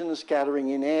attenuation and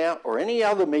scattering in air or any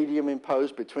other medium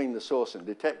imposed between the source and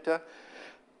detector,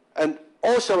 and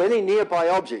also any nearby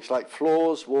objects like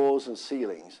floors, walls, and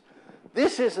ceilings.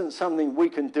 This isn't something we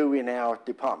can do in our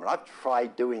department. I've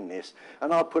tried doing this,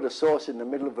 and I'll put a source in the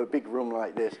middle of a big room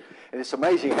like this, and it's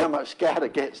amazing how much scatter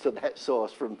gets to that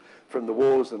source from the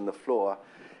walls and the floor.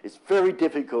 It's very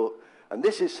difficult, and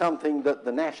this is something that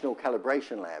the national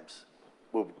calibration labs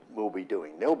will be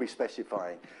doing. They'll be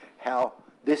specifying how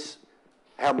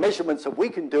measurements that we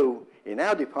can do in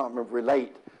our department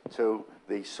relate to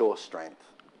the source strength.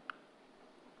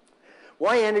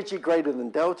 Why energy greater than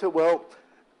delta? Well,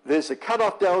 there's a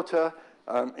cutoff delta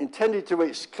intended to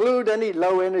exclude any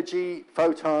low energy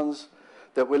photons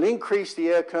that will increase the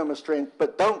air Kerma strength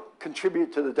but don't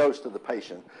contribute to the dose to the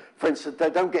patient. For instance,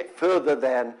 they don't get further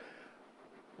than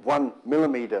 1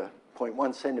 millimeter,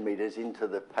 0.1 centimeters into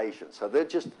the patient. So they're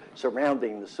just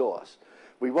surrounding the source.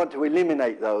 We want to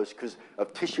eliminate those because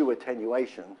of tissue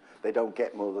attenuation. They don't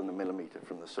get more than 1 millimeter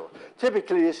from the source.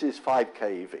 Typically, this is 5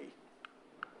 keV.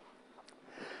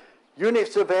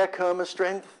 Units of air Kerma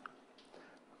strength.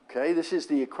 Okay, this is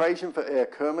the equation for air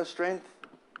Kerma strength.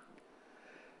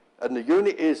 And the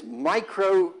unit is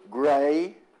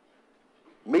microgray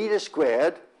meter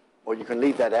squared, or you can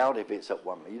leave that out if it's at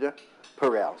 1 meter,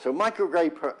 per hour. So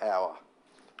microgray per hour,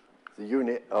 the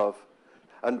unit of,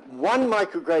 and 1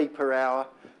 microgray per hour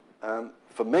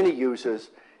for many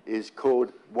users is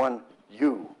called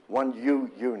 1U.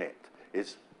 1U unit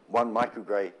is 1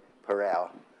 microgray per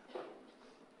hour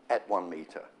at 1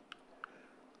 meter.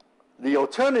 The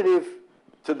alternative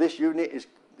to this unit is,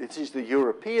 this is the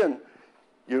European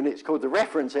unit. It's called the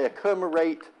reference air Kerma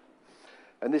rate,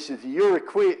 and this is the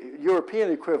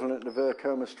European equivalent of air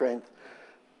Kerma strength.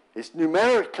 It's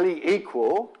numerically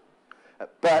equal,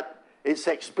 but it's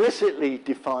explicitly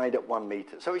defined at 1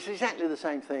 meter. So it's exactly the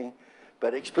same thing,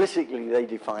 but explicitly they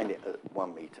define it at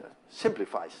 1 meter.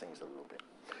 Simplifies things a little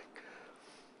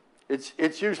bit.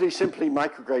 It's usually simply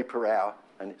microgray per hour,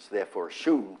 and it's therefore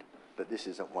assumed that this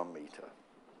is at 1 meter.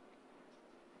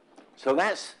 So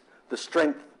that's the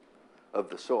strength of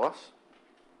the source.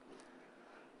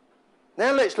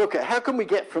 Now let's look at how can we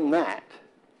get from that.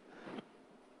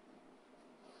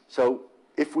 So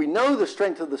if we know the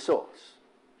strength of the source,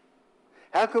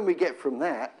 how can we get from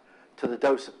that to the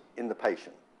dose in the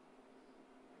patient?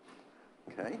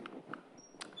 Okay.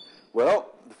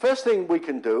 Well, the first thing we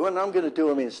can do, and I'm going to do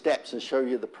them in steps and show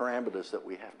you the parameters that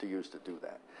we have to use to do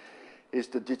that, is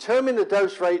to determine the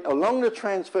dose rate along the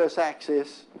transverse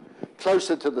axis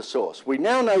closer to the source. We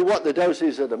now know what the dose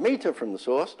is at 1 meter from the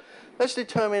source. Let's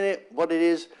determine what it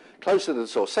is closer to the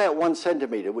source, say at 1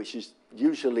 centimeter, which is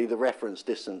usually the reference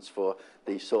distance for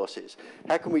these sources.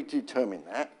 How can we determine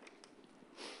that?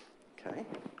 Okay.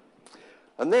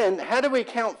 And then, how do we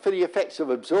account for the effects of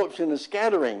absorption and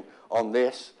scattering on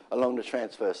this along the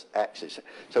transverse axis?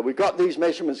 So we've got these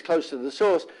measurements close to the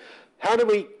source. How do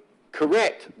we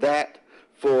correct that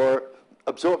for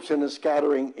absorption and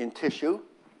scattering in tissue?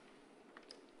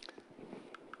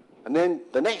 And then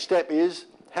the next step is,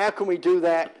 how can we do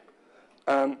that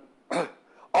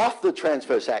off the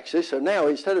transverse axis? So now,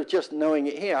 instead of just knowing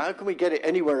it here, how can we get it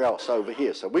anywhere else over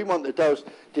here? So we want the dose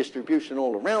distribution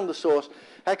all around the source.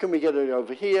 How can we get it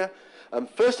over here?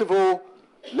 First of all,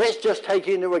 let's just take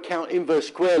into account inverse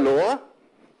square law.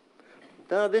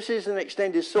 Now, this is an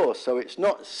extended source, so it's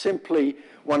not simply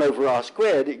 1 over r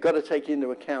squared. You've got to take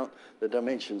into account the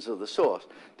dimensions of the source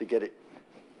to get it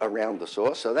around the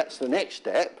source. So that's the next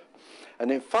step. And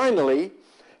then finally,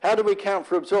 how do we account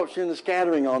for absorption and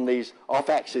scattering on these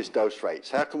off-axis dose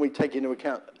rates? How can we take into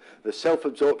account the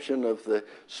self-absorption of the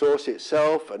source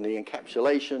itself and the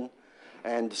encapsulation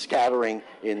and scattering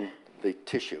in the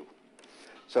tissue?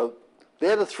 So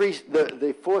they're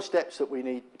the 4 steps that we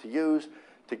need to use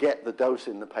to get the dose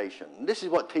in the patient. And this is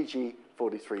what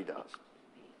TG43 does.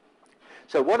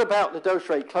 So what about the dose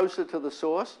rate closer to the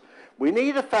source? We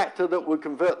need a factor that would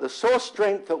convert the source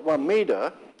strength at 1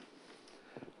 meter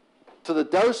to the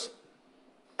dose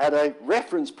at a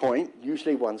reference point,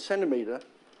 usually 1 centimeter,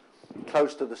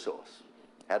 close to the source.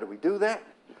 How do we do that?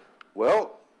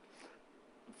 Well,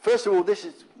 first of all, this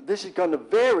is going to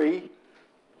vary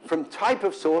from type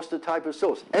of source to type of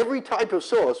source. Every type of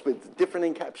source with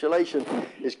different encapsulation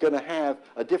is going to have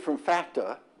a different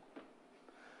factor,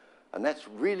 and that's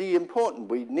really important.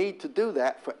 We need to do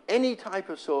that for any type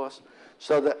of source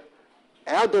so that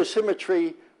our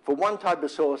dosimetry for one type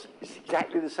of source is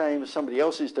exactly the same as somebody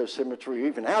else's dosimetry, or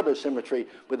even our dosimetry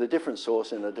with a different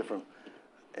source in a different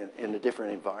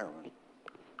environment.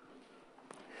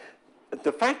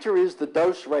 The factor is the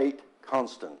dose rate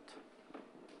constant.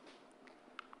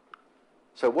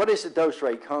 So what is the dose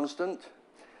rate constant?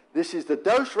 This is the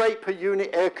dose rate per unit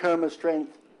air Kerma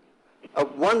strength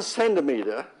of 1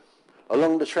 centimeter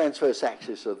along the transverse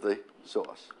axis of the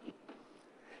source.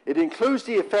 It includes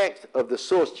the effect of the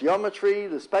source geometry,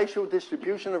 the spatial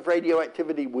distribution of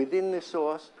radioactivity within this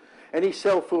source, any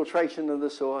cell filtration of the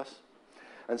source,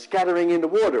 and scattering in the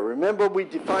water. Remember, we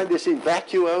defined this in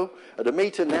vacuo at a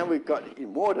meter. Now we've got it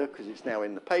in water because it's now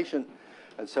in the patient.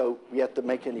 And so we have to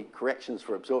make any corrections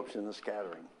for absorption and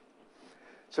scattering.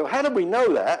 So how do we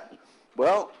know that?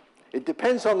 Well, it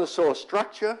depends on the source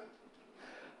structure.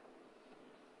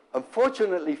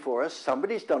 Unfortunately for us,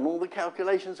 somebody's done all the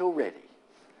calculations already.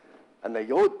 And they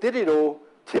all did it all,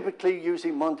 typically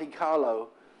using Monte Carlo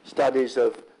studies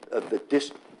of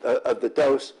the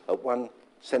dose at 1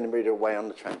 centimeter away on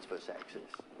the transverse axis.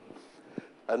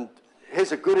 And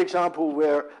here's a good example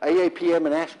where AAPM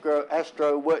and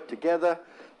Astro worked together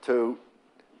to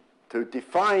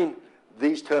define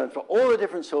these terms for all the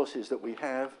different sources that we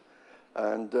have.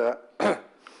 And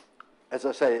as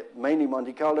I say, mainly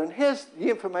Monte Carlo. And here's the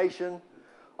information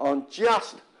on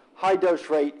just high dose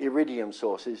rate iridium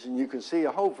sources. And you can see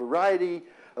a whole variety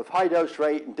of high dose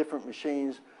rate in different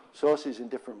machines, sources in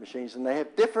different machines. And they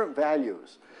have different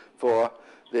values for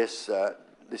this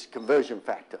conversion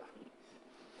factor.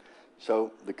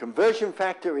 So the conversion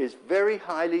factor is very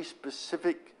highly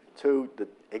specific to the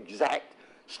exact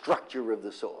structure of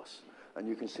the source. And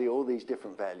you can see all these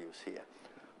different values here.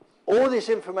 All this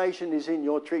information is in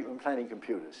your treatment planning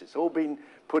computers. It's all been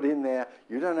put in there.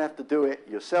 You don't have to do it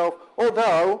yourself.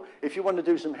 Although, if you want to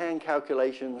do some hand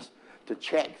calculations to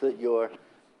check that your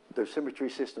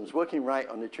dosimetry system's working right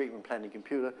on the treatment planning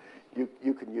computer,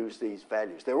 you can use these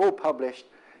values. They're all published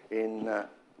in the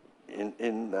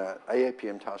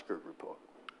AAPM task group report.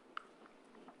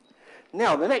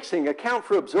 Now, the next thing, account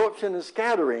for absorption and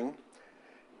scattering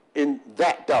in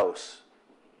that dose.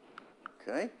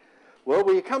 Okay? Well,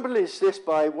 we accomplish this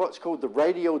by what's called the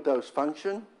radial dose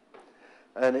function.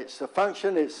 And it's a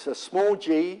function, it's a small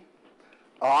g,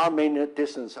 r meaning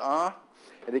distance r.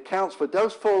 It accounts for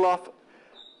dose fall off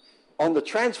on the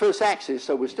transverse axis.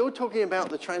 So we're still talking about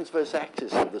the transverse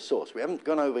axis of the source. We haven't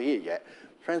gone over here yet.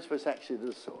 Transverse axis of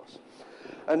the source.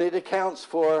 And it accounts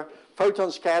for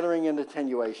photon scattering and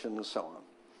attenuation and so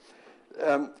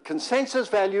on. Consensus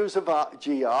values of GR,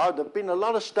 there have been a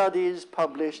lot of studies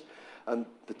published, and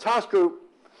the task group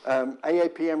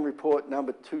AAPM report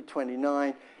number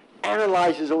 229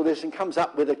 analyzes all this and comes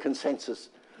up with a consensus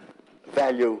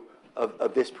value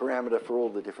of this parameter for all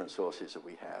the different sources that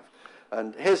we have.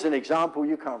 And here's an example.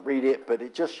 You can't read it, but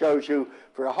it just shows you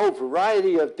for a whole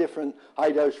variety of different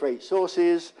high dose rate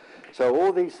sources. So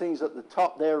all these things at the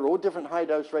top there are all different high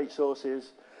dose rate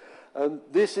sources.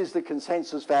 This is the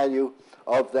consensus value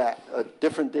of that at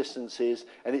different distances,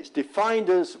 and it's defined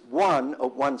as 1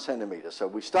 at 1 centimeter. So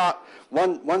we start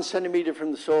 1 centimeter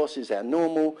from the source is our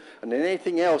normal, and then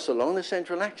anything else along the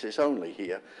central axis only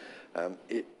here,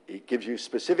 it gives you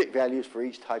specific values for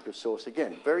each type of source.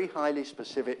 Again, very highly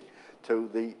specific to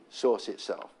the source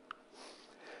itself.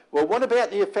 Well, what about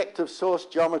the effect of source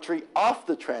geometry off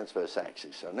the transverse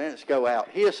axis? So now let's go out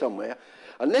here somewhere,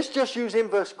 and let's just use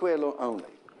inverse square law only.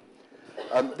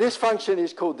 This function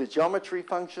is called the geometry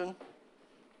function.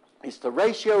 It's the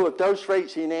ratio of dose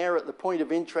rates in air at the point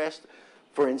of interest,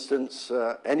 for instance,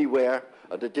 anywhere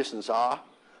at a distance r,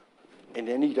 in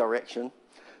any direction,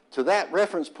 to that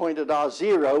reference point at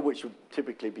r0, which would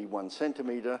typically be 1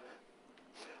 centimeter.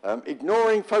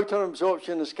 Ignoring photon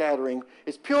absorption and scattering,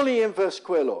 it's purely inverse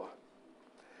square law.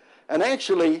 And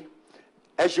actually,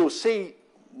 as you'll see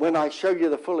when I show you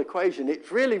the full equation,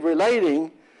 it's really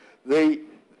relating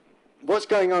what's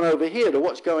going on over here to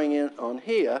what's going on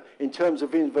here in terms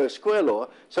of inverse square law.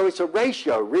 So it's a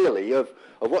ratio, really, of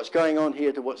what's going on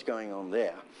here to what's going on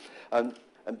there. And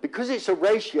because it's a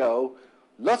ratio,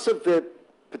 lots of the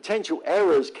potential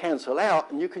errors cancel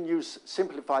out, and you can use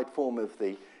simplified form of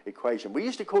the equation. We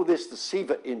used to call this the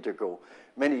Sievert integral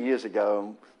many years ago,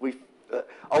 and we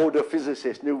older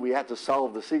physicists knew we had to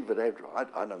solve the Sievert integral.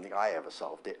 I don't think I ever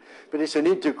solved it, but it's an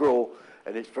integral,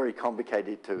 and it's very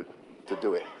complicated to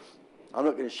do it. I'm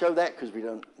not going to show that because we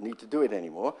don't need to do it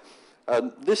anymore.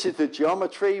 This is the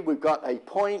geometry. We've got a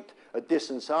point, a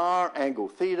distance r, angle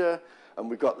theta, and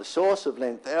we've got the source of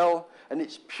length L, and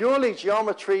it's purely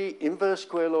geometry, inverse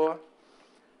square law.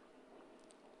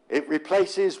 It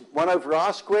replaces 1 over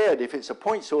r squared. If it's a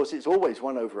point source, it's always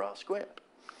 1 over r squared.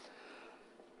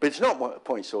 But it's not a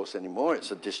point source anymore.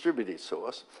 It's a distributed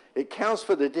source. It counts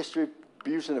for the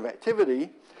distribution of activity,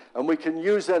 and we can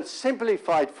use a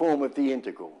simplified form of the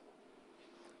integral.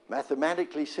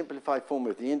 Mathematically simplified form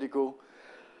of the integral.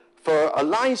 For a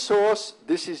line source,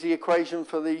 this is the equation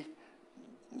for the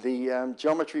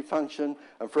geometry function,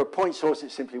 and for a point source,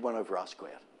 it's simply 1 over r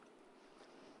squared.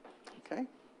 Okay?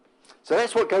 So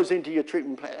that's what goes into your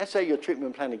treatment plan. That's how your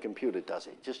treatment planning computer does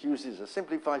it. It just uses a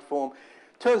simplified form.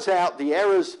 Turns out the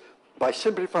errors, by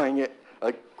simplifying it,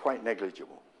 are quite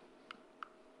negligible.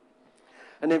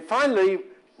 And then finally,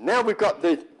 now we've got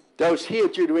the dose here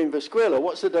due to inverse square law.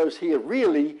 What's the dose here?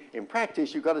 Really, in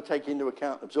practice, you've got to take into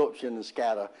account absorption and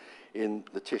scatter in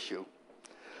the tissue.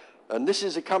 And this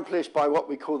is accomplished by what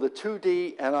we call the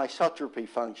 2D anisotropy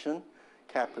function,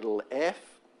 capital F,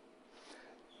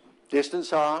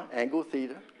 distance r, angle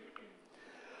theta.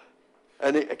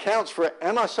 And it accounts for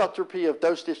anisotropy of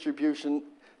dose distribution,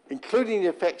 including the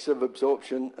effects of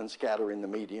absorption and scatter in the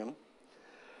medium.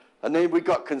 And then we've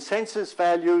got consensus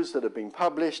values that have been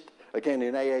published, again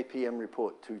in AAPM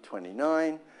report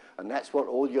 229, and that's what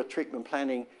all your treatment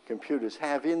planning computers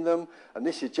have in them. And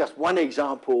this is just one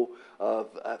example of,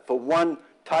 for one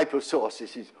type of source.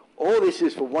 All this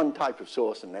is for one type of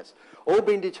source, and that's all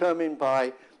been determined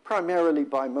primarily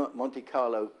by Monte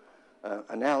Carlo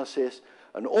analysis.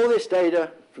 And all this data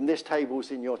from this table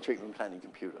is in your treatment planning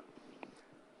computer.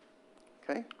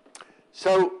 Okay?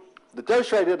 So the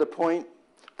dose rate at a point,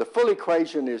 the full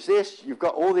equation is this. You've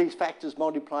got all these factors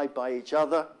multiplied by each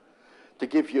other to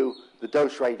give you the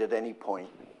dose rate at any point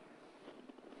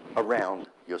around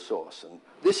your source. And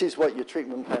this is what your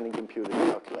treatment planning computer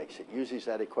calculates. It uses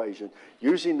that equation,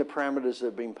 using the parameters that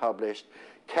have been published,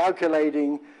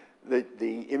 calculating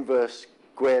the inverse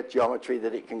squared geometry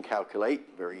that it can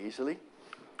calculate very easily.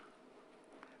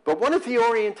 But what if the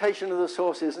orientation of the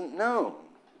source isn't known?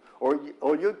 Or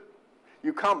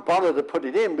you can't bother to put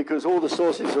it in because all the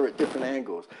sources are at different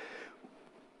angles.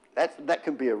 That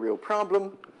can be a real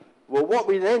problem. Well, what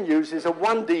we then use is a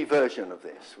 1D version of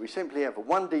this. We simply have a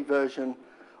 1D version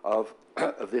of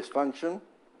this function.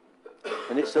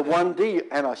 And it's a 1D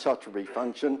anisotropy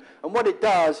function. And what it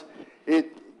does,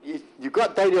 you've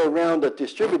got data around a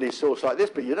distributed source like this,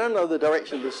 but you don't know the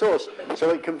direction of the source. So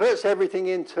it converts everything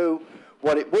into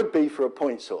what it would be for a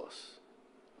point source.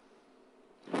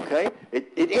 Okay?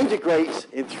 It integrates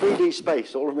in 3D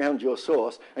space all around your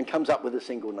source and comes up with a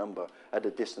single number at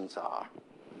a distance r.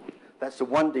 That's the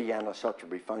 1D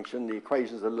anisotropy function. The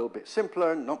equation's a little bit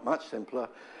simpler, not much simpler,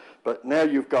 but now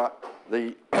you've got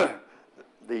the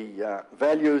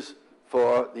values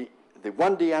for the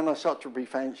 1D anisotropy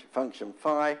function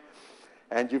phi,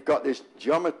 and you've got this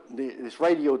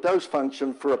radial dose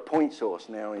function for a point source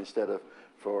now instead of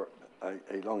for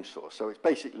a long source. So it's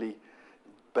basically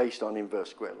based on inverse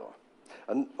square law.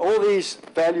 And all these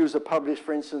values are published,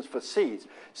 for instance, for seeds.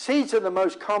 Seeds are the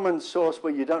most common source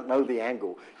where you don't know the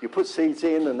angle. You put seeds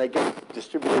in and they get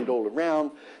distributed all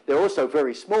around. They're also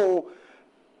very small.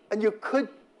 And you could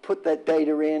put that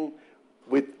data in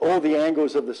with all the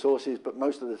angles of the sources, but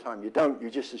most of the time you don't. You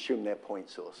just assume they're point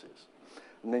sources.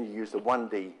 And then you use the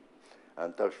 1D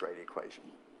dose rate equation.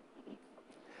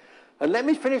 And let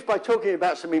me finish by talking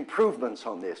about some improvements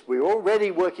on this. We're already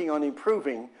working on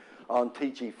improving on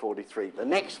TG43. The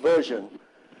next version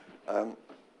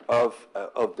of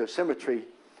dosimetry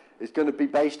is going to be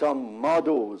based on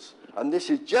models. And this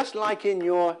is just like in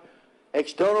your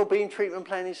external beam treatment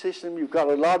planning system. You've got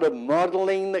a lot of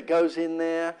modeling that goes in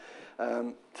there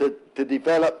to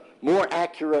develop more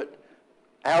accurate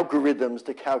algorithms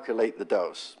to calculate the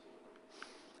dose.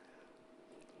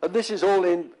 And this is all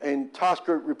in Task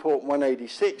Group Report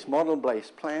 186,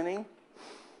 model-based planning.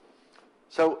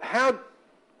 So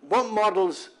what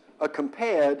models are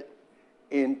compared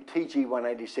in TG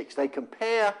 186? They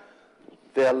compare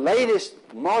their latest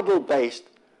model-based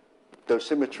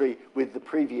dosimetry with the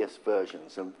previous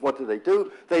versions. And what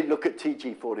do? They look at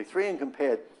TG43 and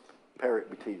compare it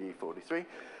with TG43.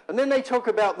 And then they talk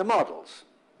about the models.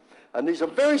 And these are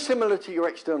very similar to your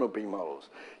external beam models.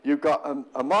 You've got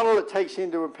a model that takes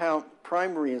into account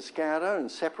primary and scatter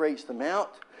and separates them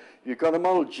out. You've got a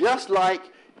model just like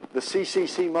the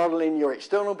CCC model in your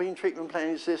external beam treatment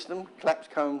planning system, collapse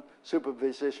cone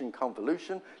superposition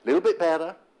convolution, a little bit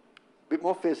better, a bit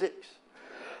more physics.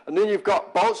 And then you've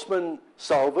got Boltzmann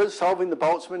solvers, solving the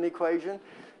Boltzmann equation.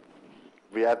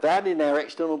 We have that in our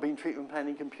external beam treatment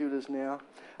planning computers now.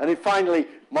 And then finally,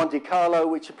 Monte Carlo,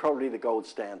 which is probably the gold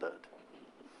standard.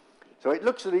 So it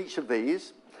looks at each of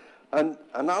these, and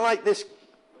I like this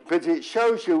because it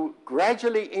shows you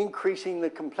gradually increasing the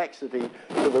complexity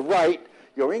to the right.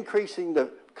 You're increasing the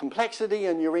complexity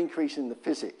and you're increasing the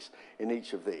physics in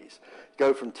each of these.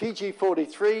 Go from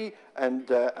TG43 and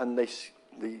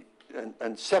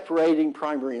separating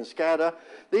primary and scatter.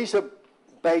 These are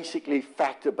basically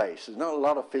factor-based. There's not a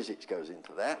lot of physics goes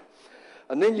into that.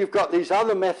 And then you've got these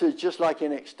other methods, just like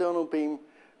in external beam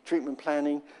treatment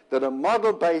planning, that are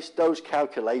model-based dose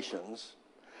calculations.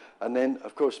 And then,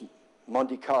 of course,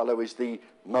 Monte Carlo is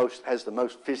has the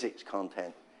most physics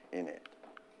content in it.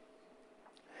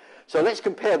 So let's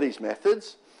compare these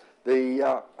methods.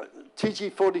 The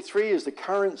TG43 is the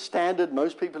current standard.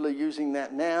 Most people are using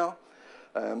that now.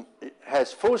 It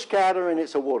has full scatter and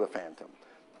it's a water phantom.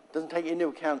 Doesn't take into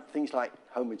account things like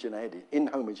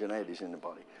inhomogeneities in the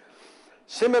body.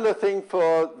 Similar thing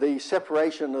for the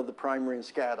separation of the primary and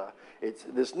scatter.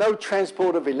 There's no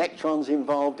transport of electrons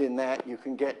involved in that. You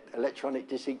can get electronic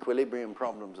disequilibrium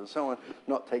problems and so on,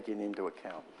 not taken into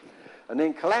account. And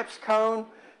then collapse cone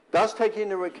does take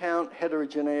into account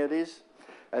heterogeneities,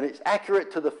 and it's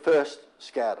accurate to the first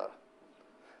scatter.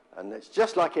 And it's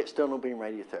just like external beam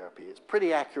radiotherapy. It's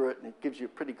pretty accurate, and it gives you a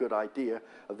pretty good idea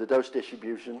of the dose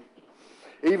distribution,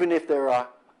 even if there are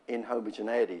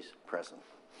inhomogeneities present.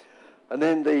 And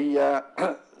then the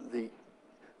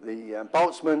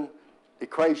Boltzmann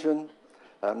equation,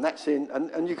 that's in,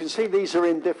 and you can see these are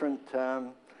in different,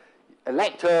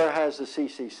 Elector has the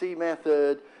CCC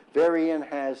method, Varian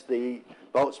has the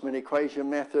Boltzmann equation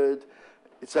method.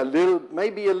 It's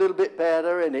maybe a little bit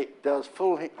better, and it does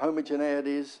full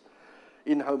inhomogeneities.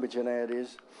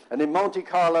 And then Monte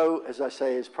Carlo, as I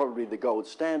say, is probably the gold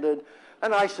standard.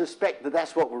 And I suspect that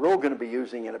that's what we're all going to be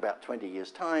using in about 20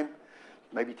 years' time,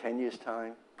 maybe 10 years'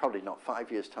 time, probably not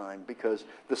 5 years' time, because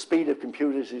the speed of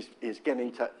computers is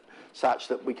getting such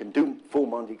that we can do full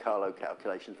Monte Carlo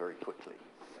calculations very quickly.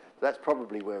 That's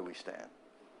probably where we stand.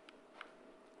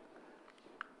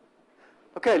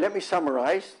 Okay, let me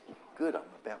summarize. Good, I'm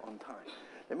about on time.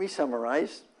 Let me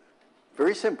summarize.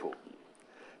 Very simple.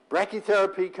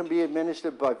 Brachytherapy can be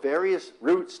administered by various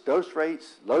routes, dose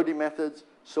rates, loading methods,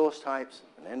 source types,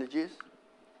 and energies.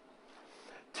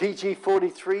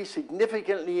 TG43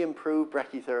 significantly improved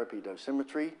brachytherapy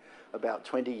dosimetry about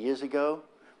 20 years ago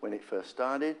when it first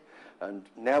started. And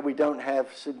now we don't have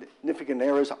significant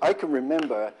errors. I can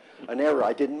remember an error,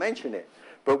 I didn't mention it,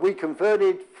 but we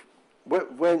converted,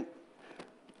 when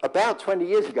about 20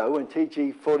 years ago when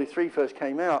TG43 first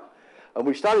came out, and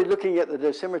we started looking at the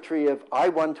dosimetry of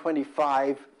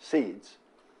I-125 seeds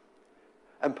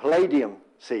and palladium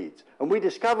seeds, and we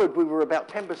discovered we were about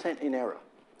 10% in error.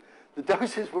 The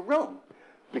doses were wrong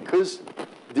because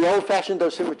the old-fashioned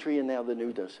dosimetry and now the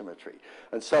new dosimetry.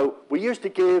 And so we used to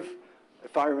give,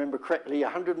 if I remember correctly,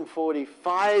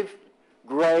 145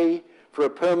 gray for a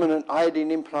permanent iodine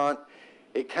implant.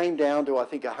 It came down to, I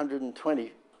think,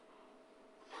 130,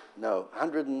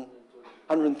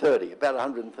 about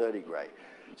 130 gray.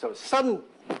 So a sudden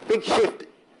big shift.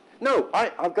 No,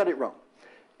 I've got it wrong.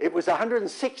 It was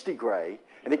 160 gray,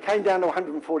 and it came down to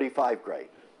 145 gray.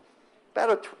 About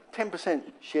a 10%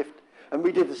 shift, and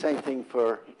we did the same thing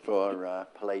for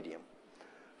palladium.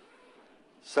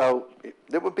 So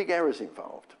there were big errors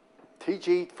involved.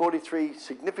 TG43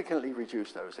 significantly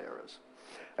reduced those errors.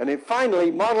 And then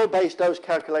finally, model-based dose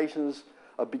calculations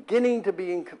are beginning to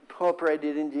be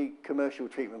incorporated into commercial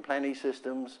treatment planning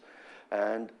systems,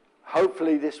 and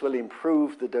hopefully this will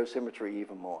improve the dosimetry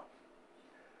even more.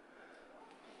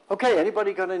 Okay,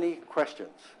 anybody got any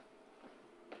questions?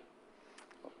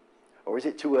 Or is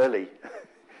it too early?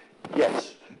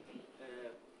 Yes.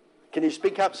 Can you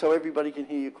speak up so everybody can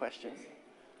hear your question? Yes.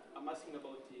 I'm asking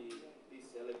about this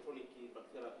electronic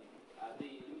brachytherapy. Are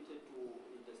they limited to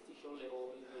interstitial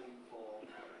or even for...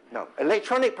 No.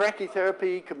 Electronic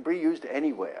brachytherapy can be used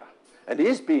anywhere, and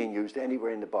is being used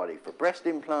anywhere in the body, for breast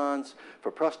implants,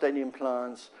 for prostate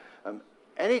implants.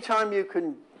 Anytime you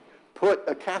can put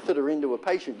a catheter into a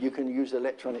patient, you can use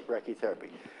electronic brachytherapy.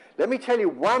 Let me tell you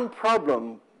one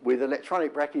problem with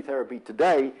electronic brachytherapy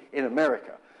today in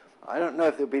America. I don't know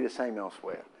if it'll be the same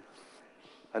elsewhere.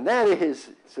 And that is,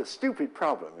 it's a stupid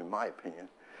problem in my opinion.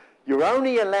 You're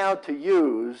only allowed to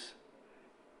use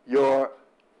your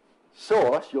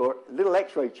source, your little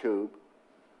X-ray tube,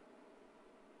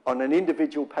 on an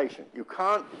individual patient. You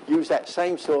can't use that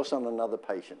same source on another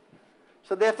patient.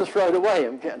 So they have to throw it away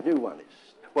and get a new one.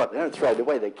 Well, they don't throw it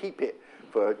away, they keep it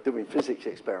for doing physics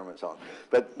experiments on.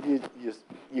 But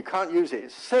you can't use it.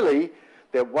 It's silly.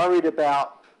 They're worried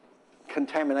about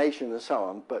contamination and so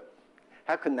on, but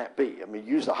how can that be? I mean,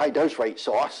 use the high dose rate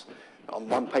source on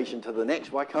one patient to the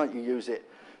next. Why can't you use it?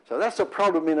 So that's a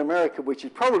problem in America, which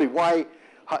is probably why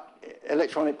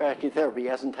electronic brachytherapy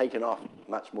hasn't taken off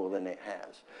much more than it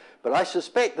has. But I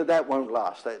suspect that that won't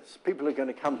last. People are going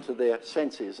to come to their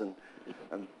senses and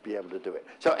be able to do it.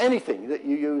 So anything that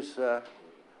you use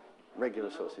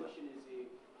regular sources. The question is,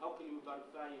 how can you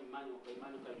verify manual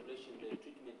calculation the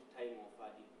treatment time of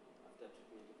after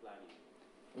treatment planning?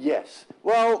 Yes.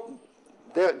 Well,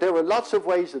 there are lots of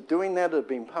ways of doing that have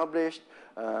been published.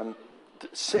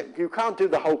 You can't do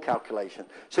the whole calculation.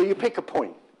 So you pick a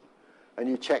point and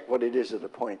you check what it is at the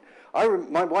point.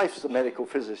 My wife's a medical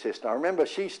physicist. I remember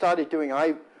she started doing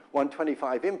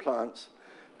I-125 implants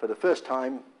for the first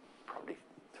time probably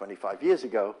 25 years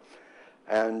ago.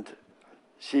 And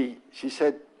she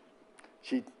said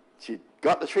she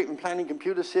got the treatment planning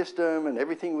computer system and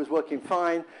everything was working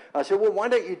fine. I said, well, why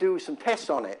don't you do some tests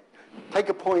on it? Take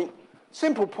a point,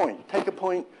 simple point, take a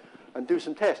point and do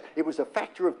some tests. It was a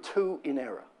factor of 2 in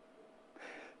error.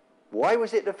 Why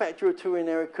was it a factor of 2 in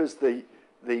error? Because the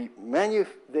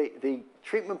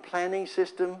treatment planning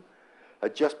system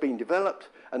had just been developed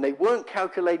and they weren't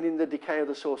calculating the decay of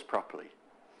the source properly.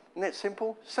 Isn't that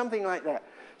simple? Something like that.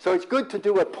 So it's good to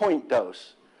do a point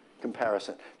dose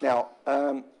comparison. Now,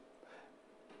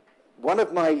 one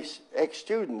of my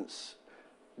ex-students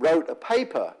wrote a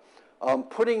paper on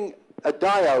putting a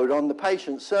diode on the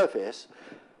patient's surface.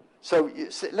 So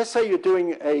let's say you're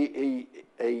doing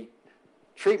a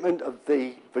treatment of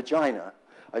the vagina,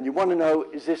 and you want to know,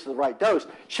 is this the right dose?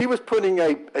 She was putting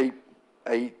a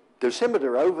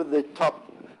dosimeter over the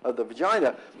top of the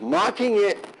vagina, marking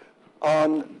it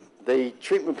on the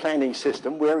treatment planning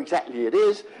system, where exactly it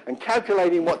is, and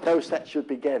calculating what dose that should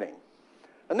be getting.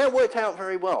 And that worked out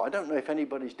very well. I don't know if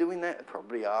anybody's doing that,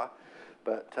 probably are,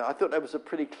 but I thought that was a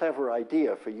pretty clever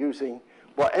idea for using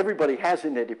what everybody has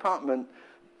in their department,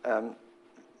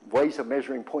 ways of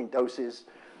measuring point doses,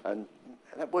 and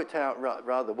that worked out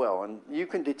rather well. And you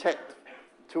can detect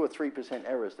 2 or 3%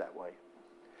 errors that way.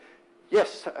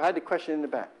 Yes, I had a question in the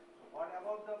back. What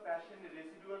about the patient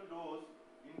residual dose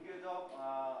in case of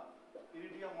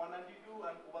iridium-192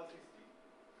 and cobalt-60?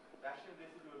 Patient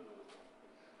residual dose.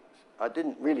 I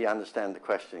didn't really understand the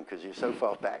question because you're so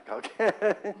far back. Okay.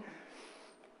 I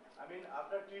mean,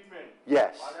 after treatment.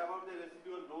 Yes. What about the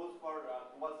residual dose for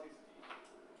cobalt-60?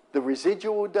 The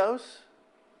residual dose?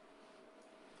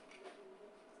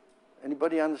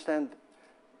 Anybody understand?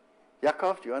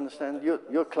 Yakov, do you understand?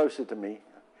 You're closer to me.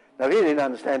 No, he didn't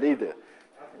understand either.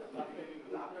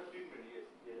 After treatment, yes.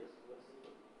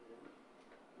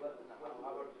 Well, how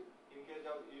about in case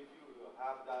of if you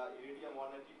have the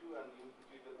iridium-192 and you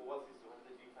treat the cobalt-60, what's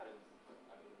the difference?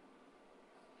 I mean,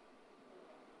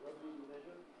 what do you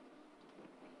measure?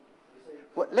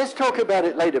 Well, let's talk about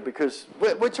it later because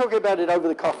we're talking about it over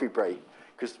the coffee break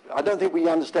because I don't think we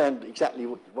understand exactly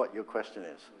what your question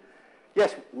is.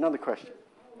 Yes, another question.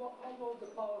 How about the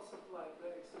power supply?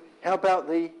 How about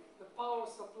the power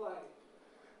supply?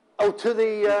 Oh, to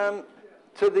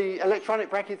the electronic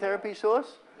brachytherapy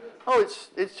source? Oh,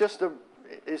 it's just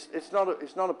it's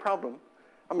not a problem.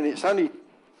 I mean,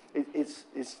 it's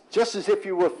just as if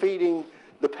you were feeding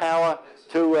the power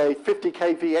to a 50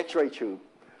 kV X-ray tube.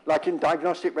 Like in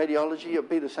diagnostic radiology, it'll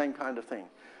be the same kind of thing.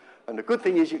 And the good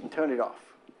thing is you can turn it off.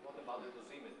 What about the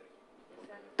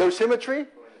dosimetry? Dosimetry?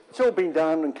 It's all been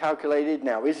done and calculated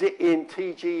now. Is it in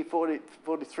TG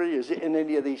 43? Is it in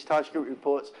any of these task group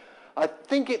reports? I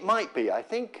think it might be. I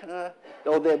think,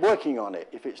 or they're working on it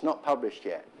if it's not published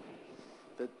yet.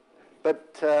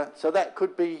 So that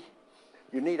could be,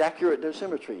 you need accurate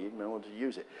dosimetry in order to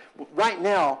use it. Right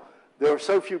now, there are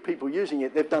so few people using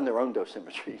it, they've done their own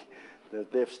dosimetry.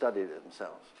 They've studied it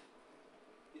themselves.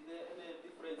 Is there any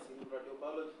difference in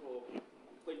radiobiological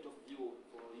point of view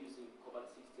for using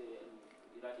cobalt-60 and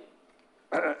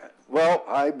irradium? Well,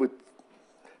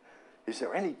 is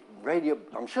there any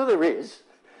I'm sure there is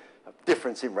a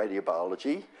difference in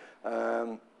radiobiology.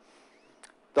 The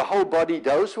whole body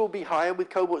dose will be higher with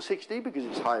cobalt-60 because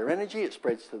it's higher energy, it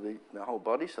spreads to the whole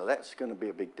body, so that's going to be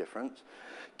a big difference.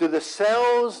 Do the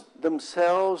cells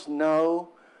themselves know?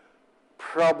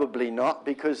 Probably not,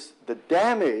 because the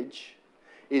damage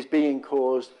is being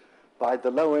caused by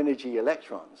the low energy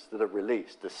electrons that are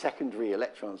released. The secondary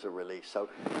electrons are released. So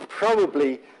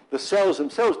probably the cells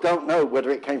themselves don't know whether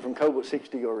it came from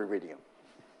cobalt-60 or iridium.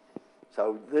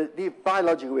 So the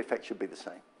biological effect should be the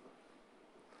same.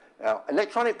 Now,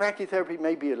 electronic brachytherapy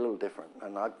may be a little different,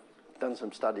 and I've done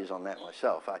some studies on that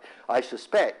myself. I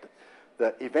suspect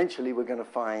that eventually we're going to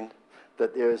find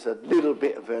that there is a little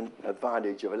bit of an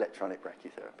advantage of electronic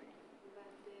brachytherapy.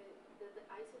 But the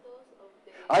isodose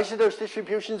of the... Isodose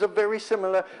distributions are very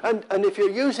similar, and if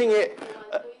you're using it...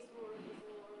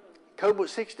 Cobalt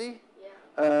 60?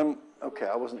 Yeah. Okay,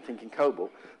 I wasn't thinking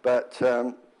cobalt, but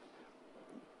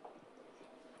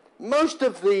most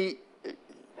of the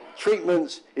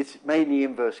treatments, it's mainly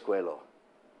inverse square law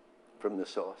from the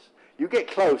source. You get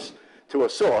close to a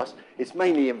source, it's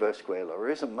mainly inverse square law. There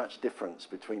isn't much difference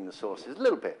between the sources. A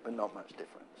little bit, but not much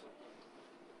difference.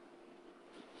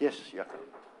 Yes, Jakob?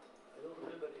 I don't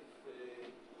remember if in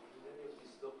any of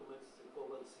these documents the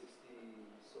cobalt 60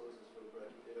 sources for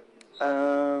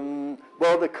brachytherapy.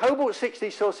 Well, the cobalt 60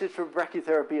 sources for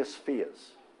brachytherapy are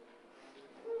spheres.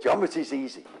 Geometry is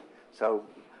easy. So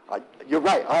you're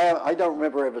right. I don't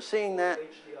remember ever seeing that.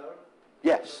 HDR?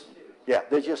 Yes. Yeah,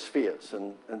 they're just spheres.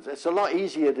 And it's a lot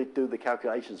easier to do the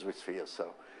calculations with spheres.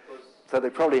 So they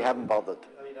probably haven't bothered.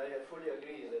 I mean, I fully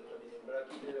agree that in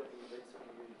brachytherapy,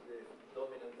 basically the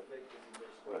dominant effect is in the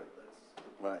square. That's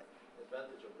Right. the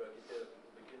advantage of brachytherapy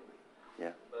to begin with.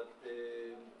 Yeah. But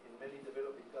in many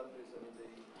developing countries, I mean,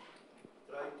 they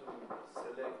try to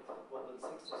select cobalt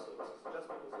 60 sources just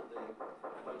because of the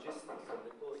logistics and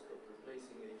the cost of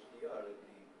replacing HDR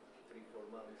every 3-4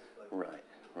 months. 5 months.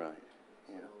 Right.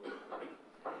 Yeah.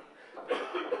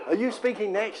 Are you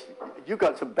speaking next? You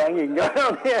got some banging going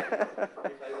on here.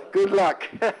 Good luck.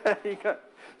 You got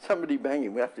somebody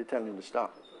banging. We have to tell him to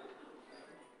stop.